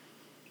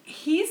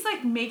 He's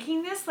like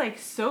making this like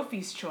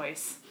Sophie's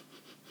Choice.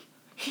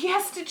 He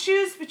has to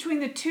choose between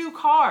the 2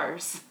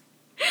 cars.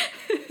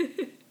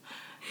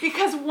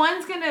 Because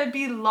one's gonna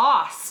be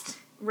lost.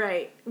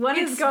 Right. One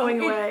is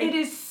going away. It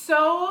is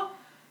so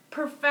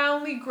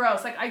profoundly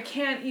gross. Like, I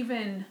can't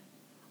even...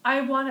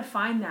 I want to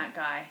find that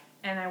guy,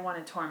 and I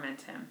want to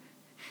torment him.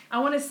 I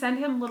want to send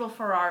him little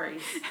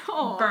Ferraris.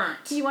 Burnt.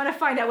 You want to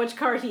find out which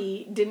car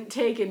he didn't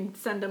take and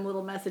send him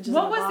little messages.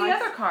 What was the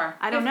other car?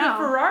 I don't know. If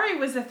the Ferrari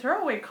was a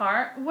throwaway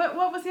car, what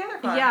was the other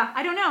car? Yeah,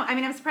 I don't know. I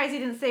mean, I'm surprised he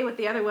didn't say what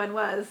the other one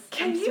was.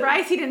 I'm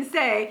surprised he didn't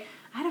say,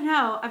 I don't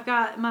know, I've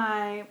got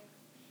my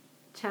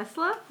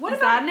Tesla? Is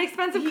that an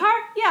expensive car?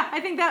 Yeah, I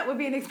think that would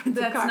be an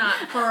expensive car. That's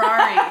not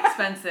Ferrari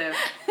expensive.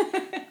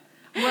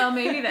 Well,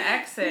 maybe the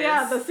X is.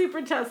 Yeah, the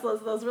super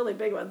Teslas, those really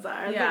big ones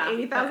are. Yeah.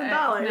 Like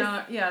 $80,000.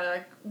 No, yeah, they're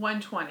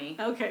like $120,000.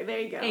 Okay, there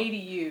you go. 80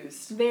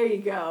 used. There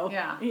you go.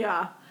 Yeah.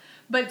 Yeah.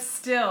 But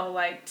still,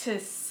 like, to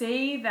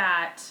say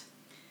that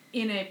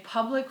in a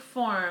public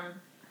forum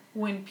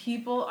when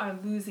people are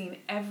losing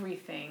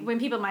everything. When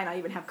people might not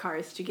even have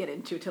cars to get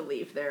into to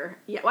leave their...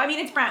 Yeah, well, I mean,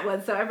 it's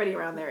Brentwood, so everybody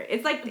around there.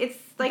 It's like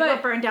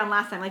what burned down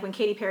last time, like when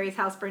Katy Perry's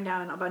house burned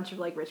down and a bunch of,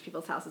 like, rich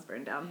people's houses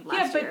burned down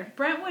last year. Yeah, but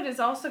Brentwood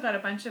has also got a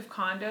bunch of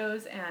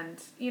condos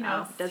and,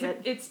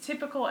 it's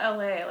typical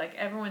LA. Like,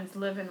 everyone's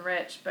living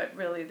rich, but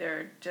really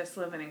they're just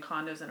living in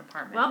condos and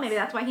apartments. Well, maybe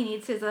that's why he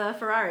needs his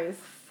Ferraris.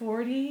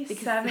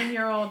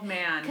 47-year-old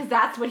man. Because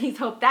that's what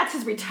that's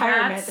his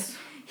retirement.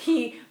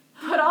 He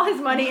put all his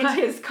money into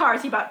his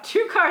cars. He bought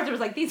 2 cars. It was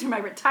like, these are my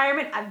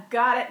retirement. I've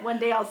got it. One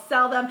day I'll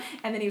sell them.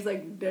 And then he was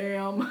like,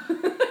 damn.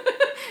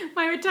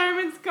 My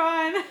retirement's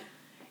gone.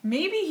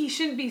 Maybe he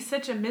shouldn't be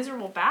such a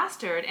miserable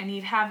bastard and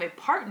he'd have a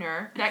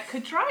partner that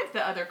could drive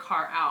the other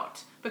car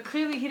out. But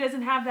clearly he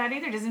doesn't have that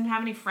either. Doesn't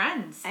have any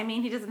friends. I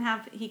mean, he doesn't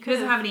have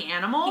any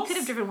animals. He could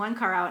have driven one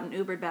car out and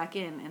Ubered back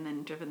in and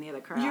then driven the other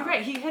car out. You're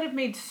right. He could have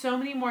made so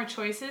many more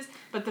choices,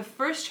 but the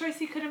first choice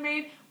he could have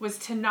made was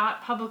to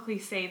not publicly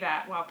say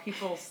that while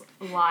people's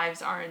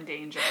lives are in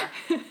danger.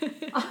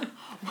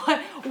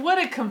 What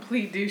a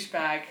complete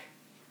douchebag.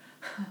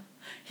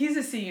 He's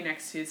a see you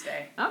next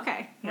Tuesday.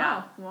 Okay.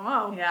 Yeah.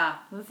 Wow. Yeah.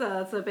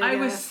 That's a big... I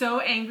was so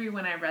angry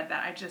when I read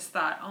that. I just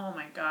thought, oh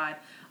my God,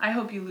 I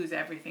hope you lose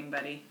everything,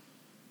 buddy.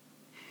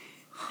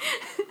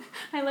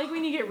 I like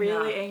when you get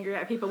really angry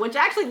at people, which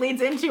actually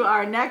leads into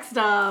our next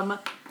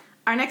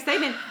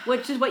statement,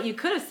 which is what you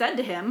could have said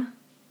to him.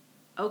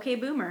 Okay,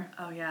 boomer.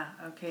 Oh yeah,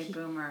 okay,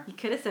 boomer. You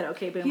could have said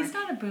okay, boomer. He's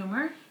not a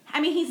boomer.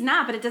 I mean, he's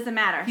not, but it doesn't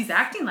matter. He's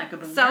acting like a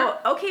boomer. So,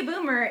 okay,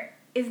 boomer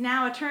is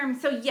now a term.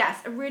 So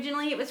yes,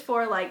 originally it was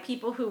for like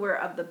people who were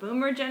of the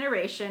boomer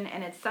generation,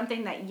 and it's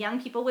something that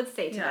young people would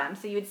say to them.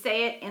 So you would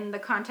say it in the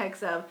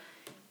context of,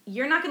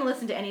 you're not going to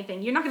listen to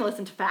anything. You're not going to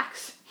listen to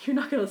facts. You're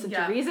not going to listen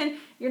to reason.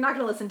 You're not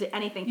going to listen to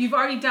anything. You've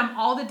already done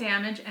all the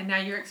damage, and now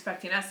you're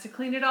expecting us to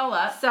clean it all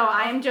up. So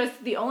I'm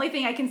just, the only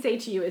thing I can say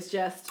to you is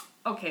just,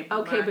 okay,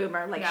 boomer. Okay,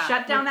 boomer. Like,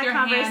 shut down that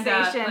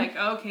conversation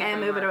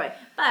and move it away.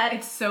 But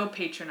it's so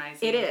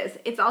patronizing. It is.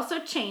 It's also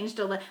changed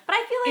a little. But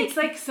I feel like... It's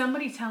like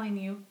somebody telling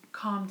you,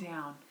 calm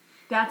down.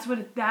 That's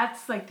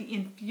like the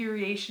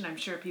infuriation I'm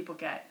sure people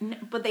get. No,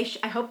 but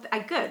I hope,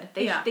 good.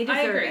 They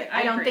deserve it.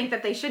 I don't think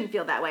that they shouldn't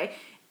feel that way.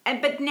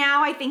 But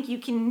now I think you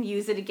can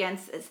use it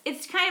against,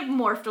 it's kind of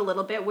morphed a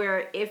little bit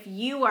where if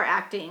you are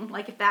acting,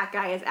 like if that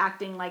guy is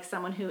acting like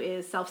someone who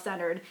is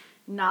self-centered,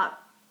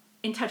 not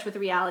in touch with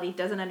reality,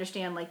 doesn't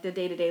understand like the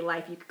day-to-day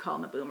life, you could call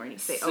him a boomer and you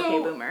could say,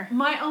 okay, boomer.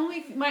 My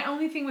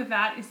only thing with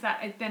that is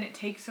that then it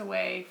takes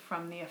away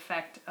from the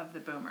effect of the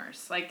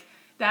boomers. Like,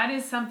 that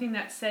is something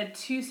that's said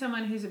to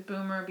someone who's a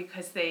boomer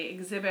because they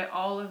exhibit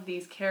all of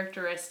these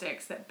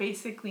characteristics that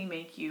basically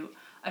make you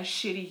a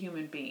shitty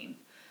human being.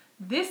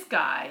 This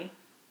guy's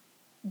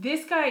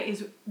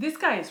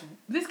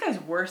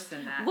worse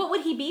than that. What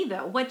would he be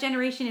though? What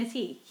generation is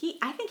he?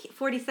 I think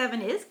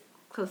 47 is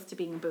close to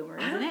being a boomer,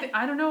 isn't it?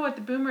 I don't know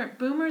what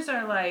boomers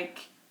are like.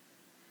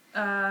 He's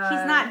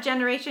not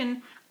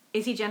generation.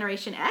 Is he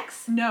Generation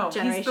X? No,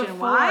 Generation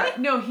Y.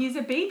 No, he's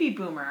a baby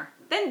boomer.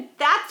 Then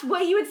that's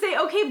what you would say,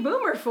 okay,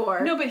 boomer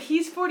for. No, but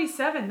he's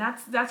 47.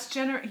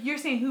 You're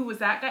saying who was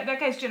that guy? That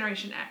guy's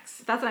Generation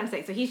X. That's what I'm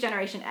saying. So he's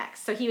Generation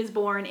X. So he was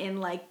born in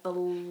like the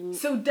late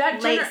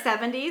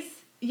 70s.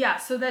 Yeah,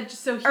 so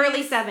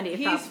early 70s.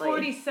 He's probably.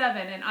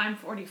 47 and I'm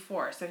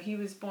 44. So he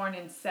was born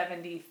in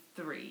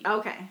 73.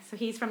 Okay, so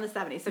he's from the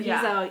 70s. So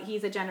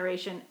he's a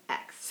Generation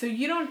X. So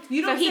you don't.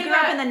 So he grew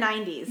up in the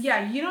 90s.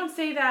 Yeah, you don't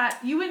say that.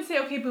 You wouldn't say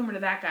okay boomer to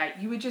that guy.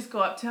 You would just go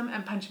up to him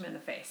and punch him in the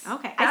face.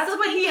 Okay, that's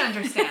what he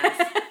understands.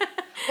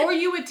 Or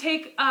you would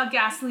take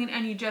gasoline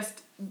and you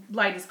just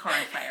light his car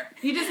on fire.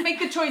 You just make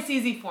the choice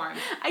easy for him.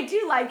 I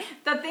do like,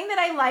 the thing that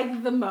I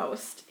like the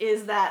most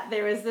is that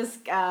there was this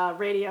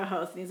radio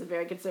host, and he's a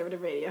very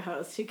conservative radio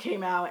host, who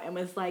came out and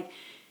was like,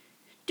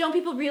 don't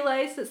people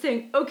realize that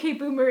saying okay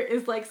boomer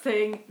is like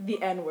saying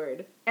the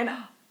N-word? And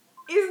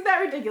isn't that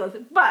ridiculous?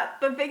 But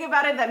the thing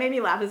about it that made me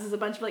laugh is a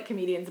bunch of like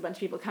comedians, a bunch of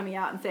people coming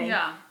out and saying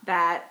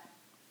that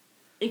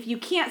if you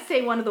can't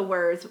say one of the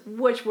words,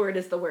 which word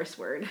is the worst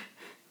word?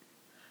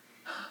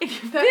 The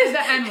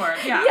N-word.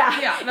 Yeah,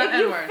 the if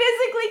N-word. You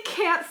physically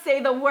can't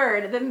say the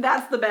word, then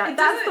that's the bad.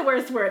 That's the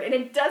worst word, and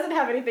it doesn't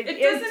have anything. It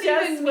doesn't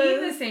even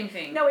mean the same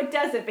thing. No, it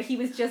doesn't. But he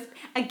was just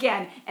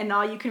and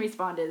all you can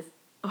respond is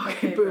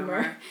okay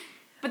boomer.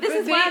 But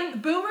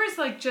boomers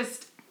like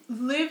just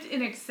lived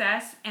in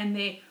excess, and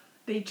they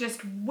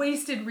just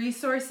wasted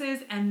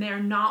resources, and they're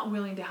not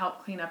willing to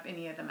help clean up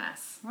any of the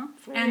mess. Well,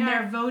 and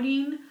they're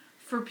voting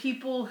for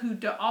people who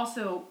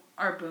also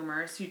are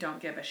boomers who don't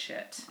give a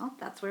shit. Well,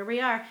 that's where we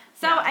are.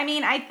 So, I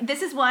mean,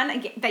 this is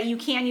one that you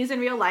can use in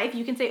real life.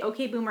 You can say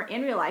okay boomer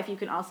in real life. You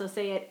can also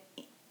say it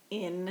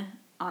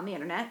on the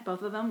internet.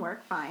 Both of them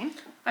work fine.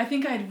 I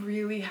think I'd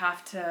really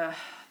have to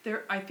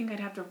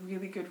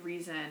really good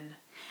reason.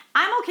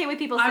 I'm okay with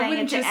people saying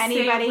it to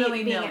anybody.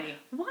 Willy-nilly.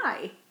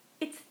 Why?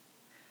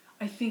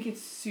 I think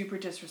it's super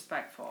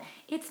disrespectful.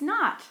 It's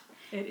not.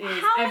 It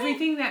is.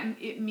 Everything that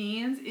it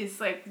means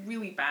is like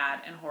really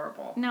bad and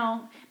horrible.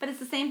 No, but it's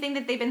the same thing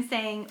that they've been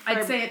saying.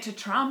 I'd say it to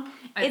Trump.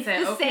 It's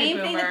the same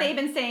thing that they've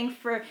been saying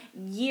for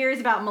years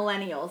about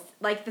millennials.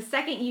 Like the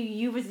second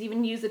you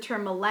even use the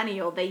term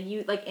millennial, they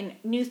use like in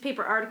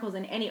newspaper articles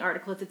and any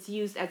articles, it's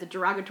used as a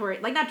derogatory,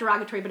 like not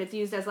derogatory, but it's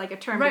used as like a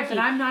term. Right, but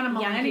I'm not a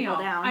millennial.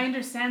 I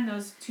understand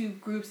those two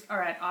groups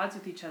are at odds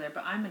with each other,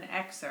 but I'm an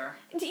Xer.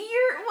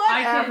 You're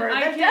whatever.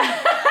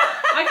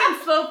 I can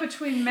float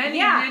between many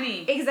and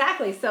many.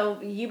 Exactly. So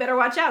you better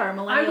watch out, our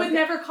millennials. I would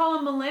never call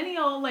a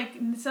millennial like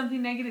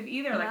something negative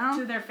either, like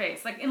to their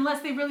face, like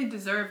unless they really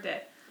deserved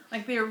it.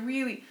 Like they're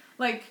really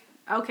like.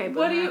 Okay, but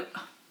what do you?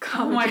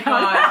 Oh my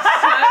God!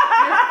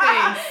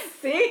 Shut your face.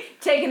 See,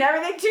 taking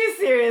everything too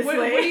seriously.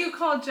 What do you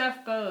call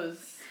Jeff Bozo?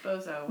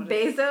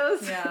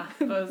 Bezos? Yeah,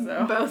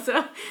 Bozo.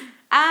 Bozo.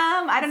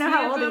 I don't know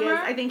how old he is.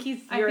 I think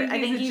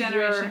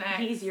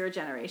he's your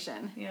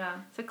generation. Yeah.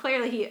 So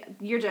clearly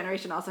your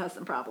generation also has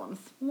some problems.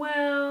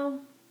 Well,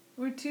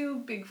 we're too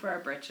big for our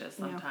britches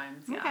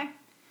sometimes. Yeah. Okay.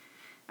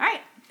 All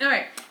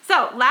right.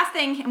 So, last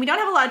thing, and we don't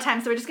have a lot of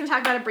time, so we're just going to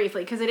talk about it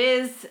briefly because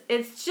it's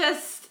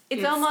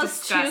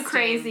almost disgusting. Too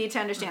crazy to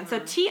understand.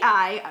 Mm-hmm. So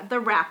T.I., the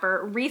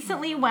rapper,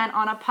 recently went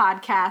on a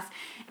podcast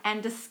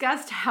and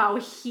discussed how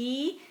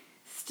he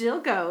still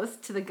goes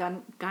to the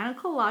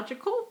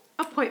gynecological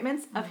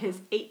appointments of his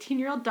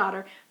 18-year-old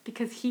daughter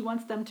because he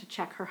wants them to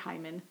check her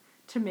hymen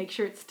to make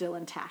sure it's still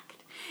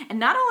intact. And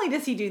not only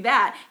does he do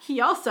that, he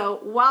also,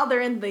 while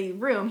they're in the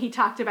room, he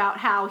talked about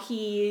how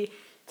he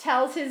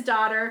tells his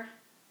daughter,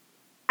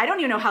 I don't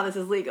even know how this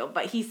is legal,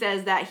 but he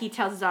says that he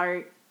tells his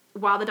daughter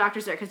while the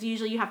doctor's there, because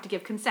usually you have to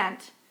give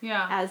consent.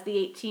 Yeah. As the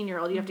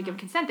 18-year-old, you have to give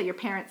consent that your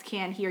parents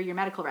can hear your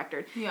medical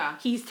record. Yeah.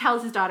 He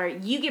tells his daughter,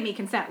 you give me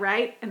consent,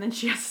 right? And then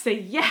she has to say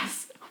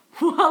yes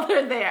while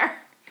they're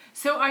there.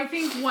 So I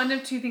think one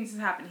of two things has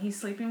happened. He's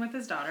sleeping with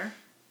his daughter.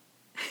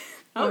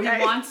 Or he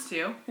wants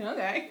to.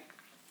 Okay.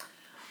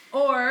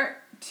 Or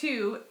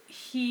 2,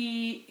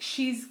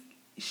 she's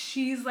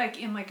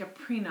like in like a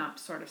prenup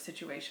sort of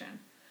situation.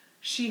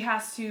 She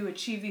has to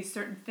achieve these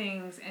certain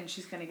things, and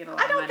she's going to get a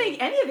lot of money. I don't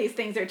think any of these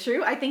things are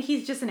true. I think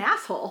he's just an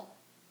asshole.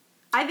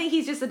 I think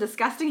he's just a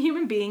disgusting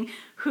human being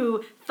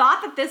who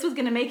thought that this was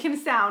going to make him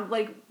sound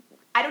like,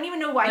 I don't even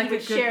know why like he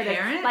would share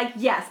this. Like,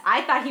 yes,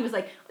 I thought he was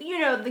like,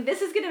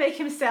 this is going to make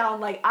him sound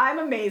like I'm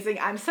amazing.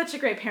 I'm such a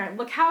great parent.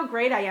 Look how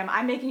great I am.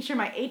 I'm making sure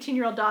my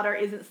 18-year-old daughter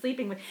isn't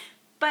sleeping with.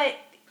 But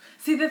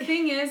see, the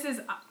thing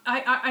is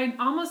I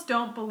almost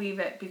don't believe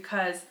it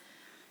because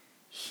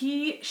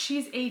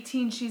she's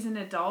 18, she's an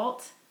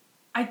adult.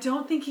 I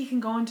don't think he can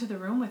go into the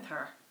room with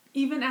her,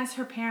 even as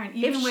her parent,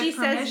 even with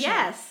permission. If she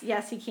says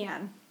yes, he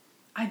can.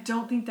 I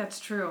don't think that's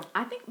true.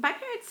 I think my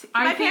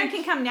parent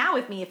can come now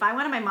with me. If I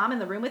wanted my mom in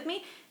the room with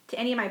me to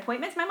any of my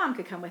appointments, my mom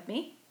could come with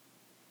me.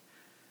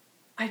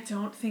 I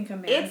don't think a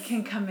man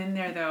can come in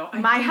there though.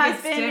 My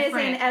husband is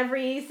in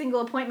every single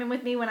appointment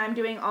with me when I'm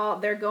doing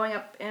they're going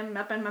up in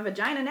my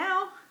vagina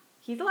now.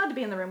 He's allowed to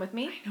be in the room with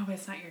me. I know, but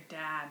it's not your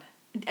dad.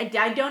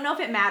 I don't know if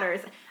it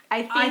matters.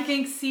 I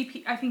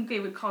think they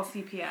would call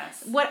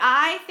CPS. What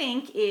I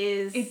think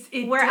is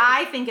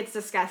I think it's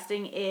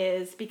disgusting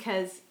is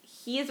because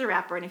he is a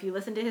rapper, and if you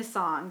listen to his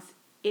songs,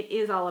 it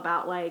is all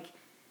about like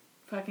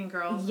fucking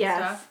girls. Yes,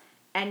 and stuff.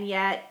 And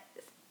yet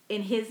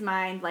in his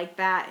mind, like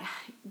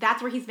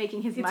that's where he's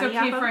making his money. It's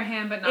okay for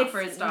him, but not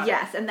for his daughter.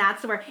 Yes, and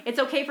that's where it's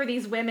okay for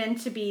these women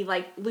to be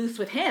like loose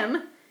with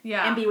him.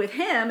 Yeah. And be with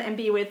him and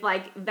be with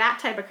like that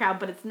type of crowd,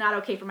 but it's not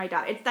okay for my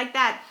daughter. It's like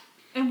that.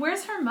 And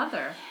where's her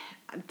mother?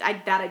 I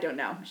don't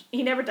know. I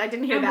didn't hear that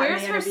in the interview. And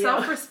where's her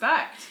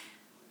self-respect?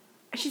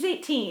 She's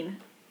 18.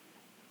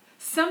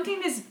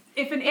 Something is,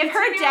 if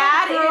her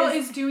dad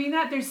is doing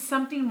that, there's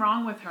something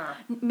wrong with her.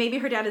 Maybe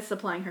her dad is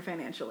supplying her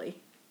financially.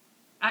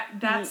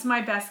 That's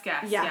my best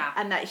guess. Yeah.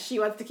 And that she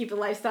wants to keep the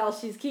lifestyle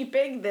she's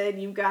keeping, then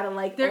you've got to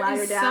allow your dad.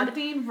 There is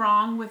something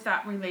wrong with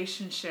that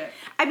relationship.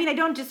 I mean, I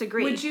don't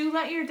disagree. Would you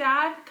let your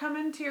dad come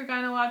into your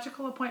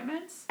gynecological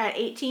appointments? At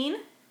 18?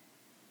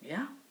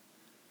 Yeah.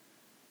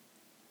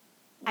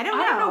 I don't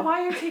know. I don't know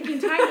why you're taking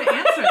time to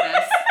answer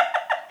this.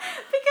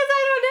 Because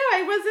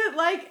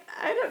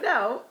I don't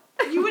know.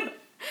 You would...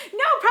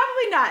 No,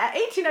 probably not. At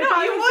 18, I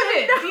probably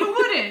wouldn't. You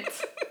wouldn't.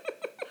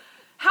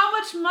 How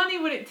much money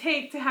would it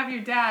take to have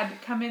your dad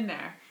come in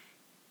there?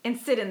 And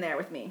sit in there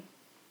with me?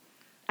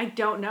 I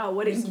don't know.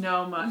 There's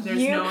no amount of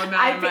money.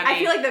 I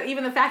feel like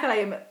even the fact that I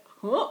am...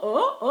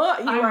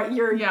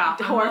 You're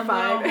horrified.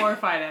 I'm a little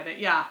horrified at it,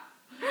 yeah.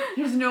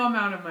 There's no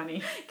amount of money.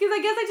 Because I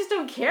guess I just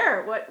don't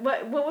care. What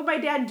would my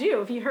dad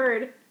do if he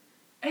heard?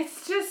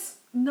 It's just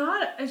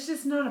not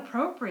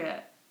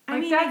appropriate.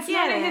 Like, that's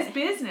none of his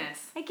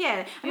business. I get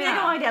it. I don't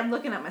want my dad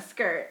looking at my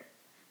skirt.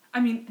 I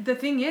mean, the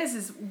thing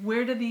is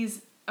where do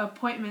these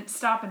appointments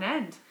stop and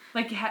end?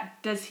 Like,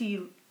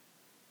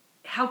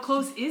 how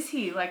close is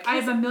he? Like, I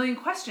have a million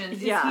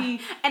questions. Yeah. Is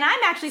he and I'm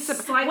actually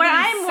what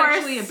I'm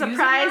more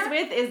surprised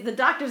with is the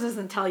doctors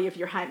doesn't tell you if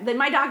you're hymen. Then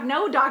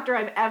no doctor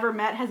I've ever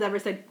met has ever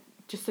said,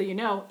 just so you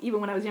know, even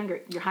when I was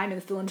younger, your hymen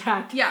is still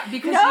intact. Yeah,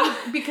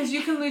 because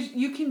you can lose,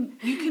 you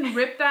can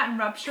rip that and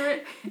rupture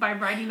it by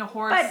riding a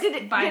horse. But did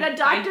a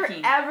doctor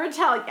ever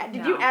tell you?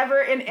 Did you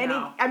ever in any?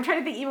 No. I'm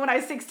trying to think. Even when I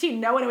was 16,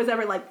 no one was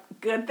ever like,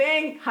 "Good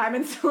thing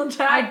hymen's still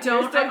intact."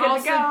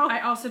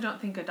 I also don't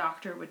think a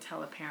doctor would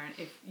tell a parent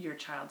if your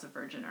child's a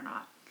virgin or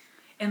not.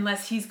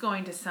 Unless he's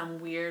going to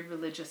some weird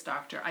religious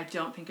doctor. I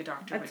don't think a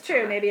doctor would tell. That's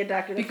true. Maybe a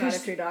doctor that's not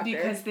a true doctor.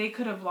 Because they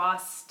could have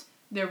lost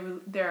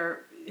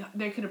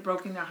they could have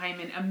broken their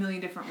hymen a million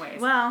different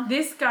ways. Well,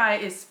 this guy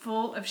is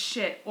full of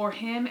shit, or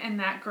him and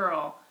that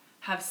girl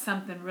have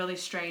something really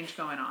strange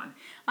going on.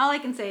 All I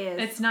can say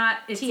is it's not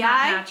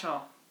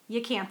natural.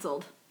 You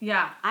canceled.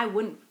 Yeah. I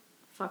wouldn't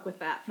fuck with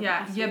that.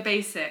 You're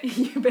basic.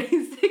 You're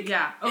basic.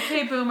 Yeah.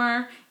 Okay,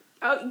 boomer.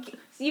 Oh,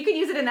 so you could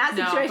use it in that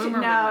situation?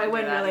 No, it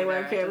wouldn't really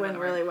work. It wouldn't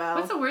really well.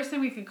 What's the worst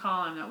thing we could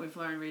call him that we've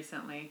learned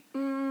recently?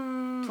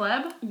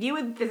 Pleb? You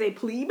would say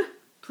plebe?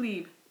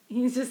 Plebe.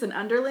 He's just an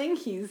underling.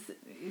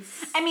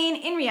 I mean,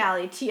 in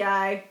reality,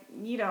 T.I.,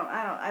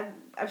 I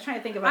was trying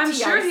to think about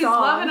T.I.'s I'm sure he's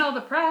loving all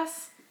the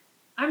press.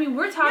 I mean,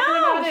 we're talking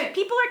about it.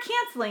 People are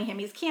canceling him.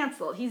 He's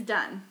canceled. He's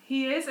done.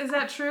 He is? Is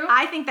that true?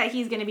 I think that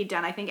he's going to be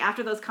done. I think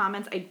after those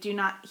comments,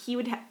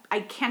 I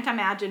can't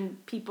imagine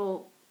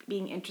people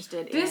being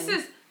interested in...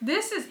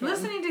 This is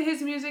listening to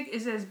his music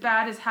is as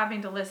bad as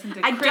having to listen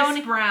to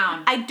Chris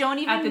Brown. I don't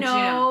even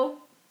know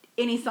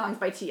any songs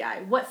by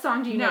T.I. What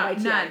song do you know by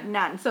T.I.?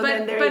 None. So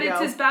then there you go.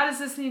 But it's as bad as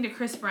listening to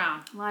Chris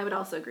Brown. Well, I would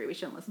also agree. We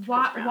shouldn't listen to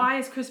Chris Brown. Why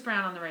is Chris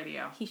Brown on the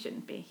radio? He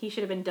shouldn't be. He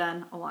should have been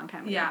done a long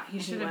time ago. Yeah, he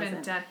should have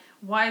been done.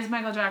 Why is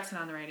Michael Jackson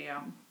on the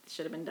radio?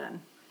 Should have been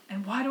done.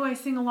 And why do I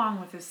sing along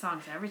with his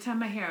songs every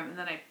time I hear him? And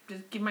then I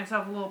just give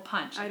myself a little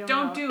punch.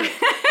 Don't do it.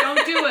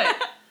 Don't do it.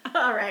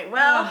 All right.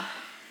 Well...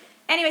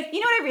 Anyways, you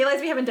know what I realized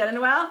we haven't done in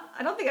a while?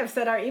 I don't think I've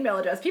said our email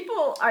address.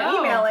 People are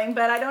emailing,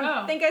 but I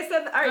don't think I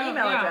said our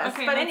email address.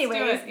 Okay, but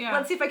anyways,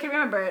 let's see if I can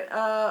remember it.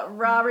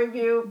 Raw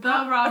Review. The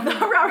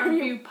Raw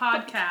Review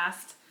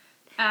podcast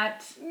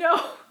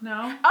No.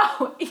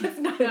 Oh, it's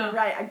not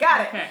right. I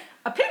got it.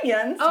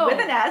 Opinions with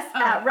an S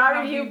at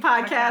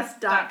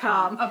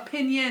rawreviewpodcast.com.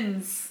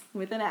 Opinions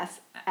with an S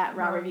at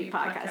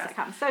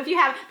rawreviewpodcast.com. So if you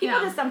have, people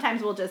just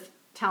sometimes will just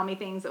tell me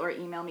things or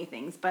email me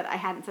things, but I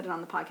hadn't said it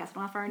on the podcast. I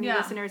want for our new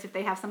listeners, if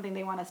they have something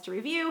they want us to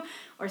review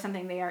or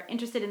something they are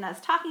interested in us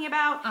talking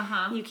about,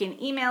 you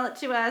can email it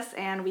to us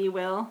and we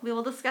will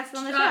discuss it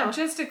on the show.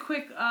 Just a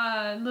quick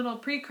little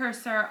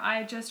precursor.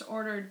 I just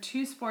ordered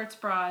 2 sports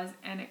bras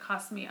and it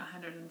cost me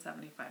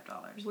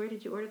 $175. Where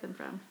did you order them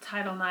from?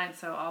 Title IX,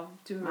 so I'll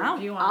do a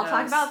review on I'll those.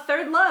 talk about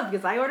Third Love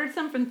because I ordered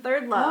some from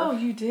Third Love. Oh,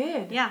 you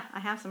did? Yeah, I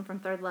have some from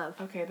Third Love.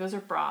 Okay, those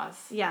are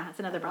bras. Yeah, it's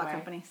another bra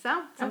company.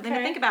 So, something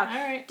to think about. All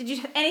right. Did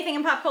you anything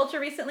in pop culture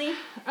recently?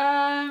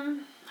 I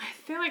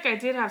feel like I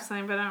did have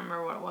something, but I don't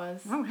remember what it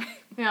was. Okay.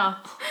 Yeah.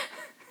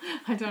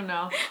 I don't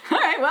know. All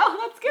right, well,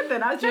 that's good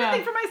then. I was trying to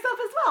think for myself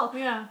as well.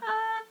 Yeah.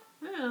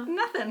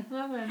 Nothing.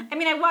 I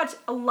mean, I watch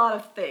a lot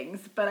of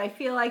things, but I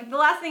feel like the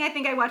last thing I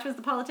think I watched was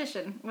The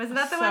Politician. Was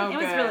that the one? It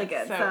was really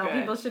good. So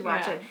people should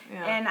watch it.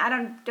 Yeah. And I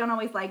don't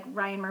always like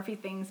Ryan Murphy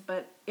things,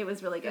 but it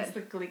was really good. It's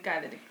the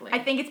guy that did Glee. I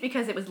think it's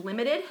because it was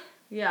limited.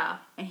 Yeah.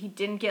 And he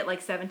didn't get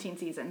like 17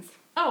 seasons.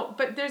 Oh,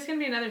 but there's going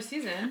to be another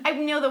season. I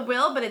know there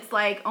will, but it's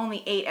like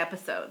only 8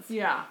 episodes.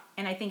 Yeah.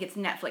 And I think it's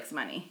Netflix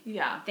money.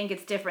 Yeah. I think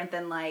it's different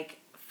than like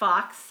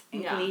Fox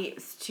and Glee.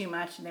 It's too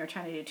much and they were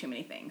trying to do too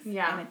many things.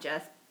 Yeah. And it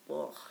just,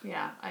 ugh.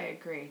 Yeah, I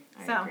agree.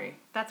 I agree.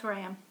 That's where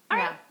I am. All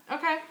right.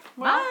 Okay.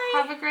 Well, bye.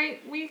 have a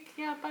great week.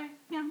 Yeah, bye.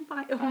 Yeah,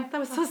 bye. Bye. That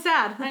was so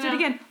sad. Let's do it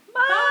again.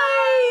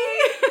 Bye.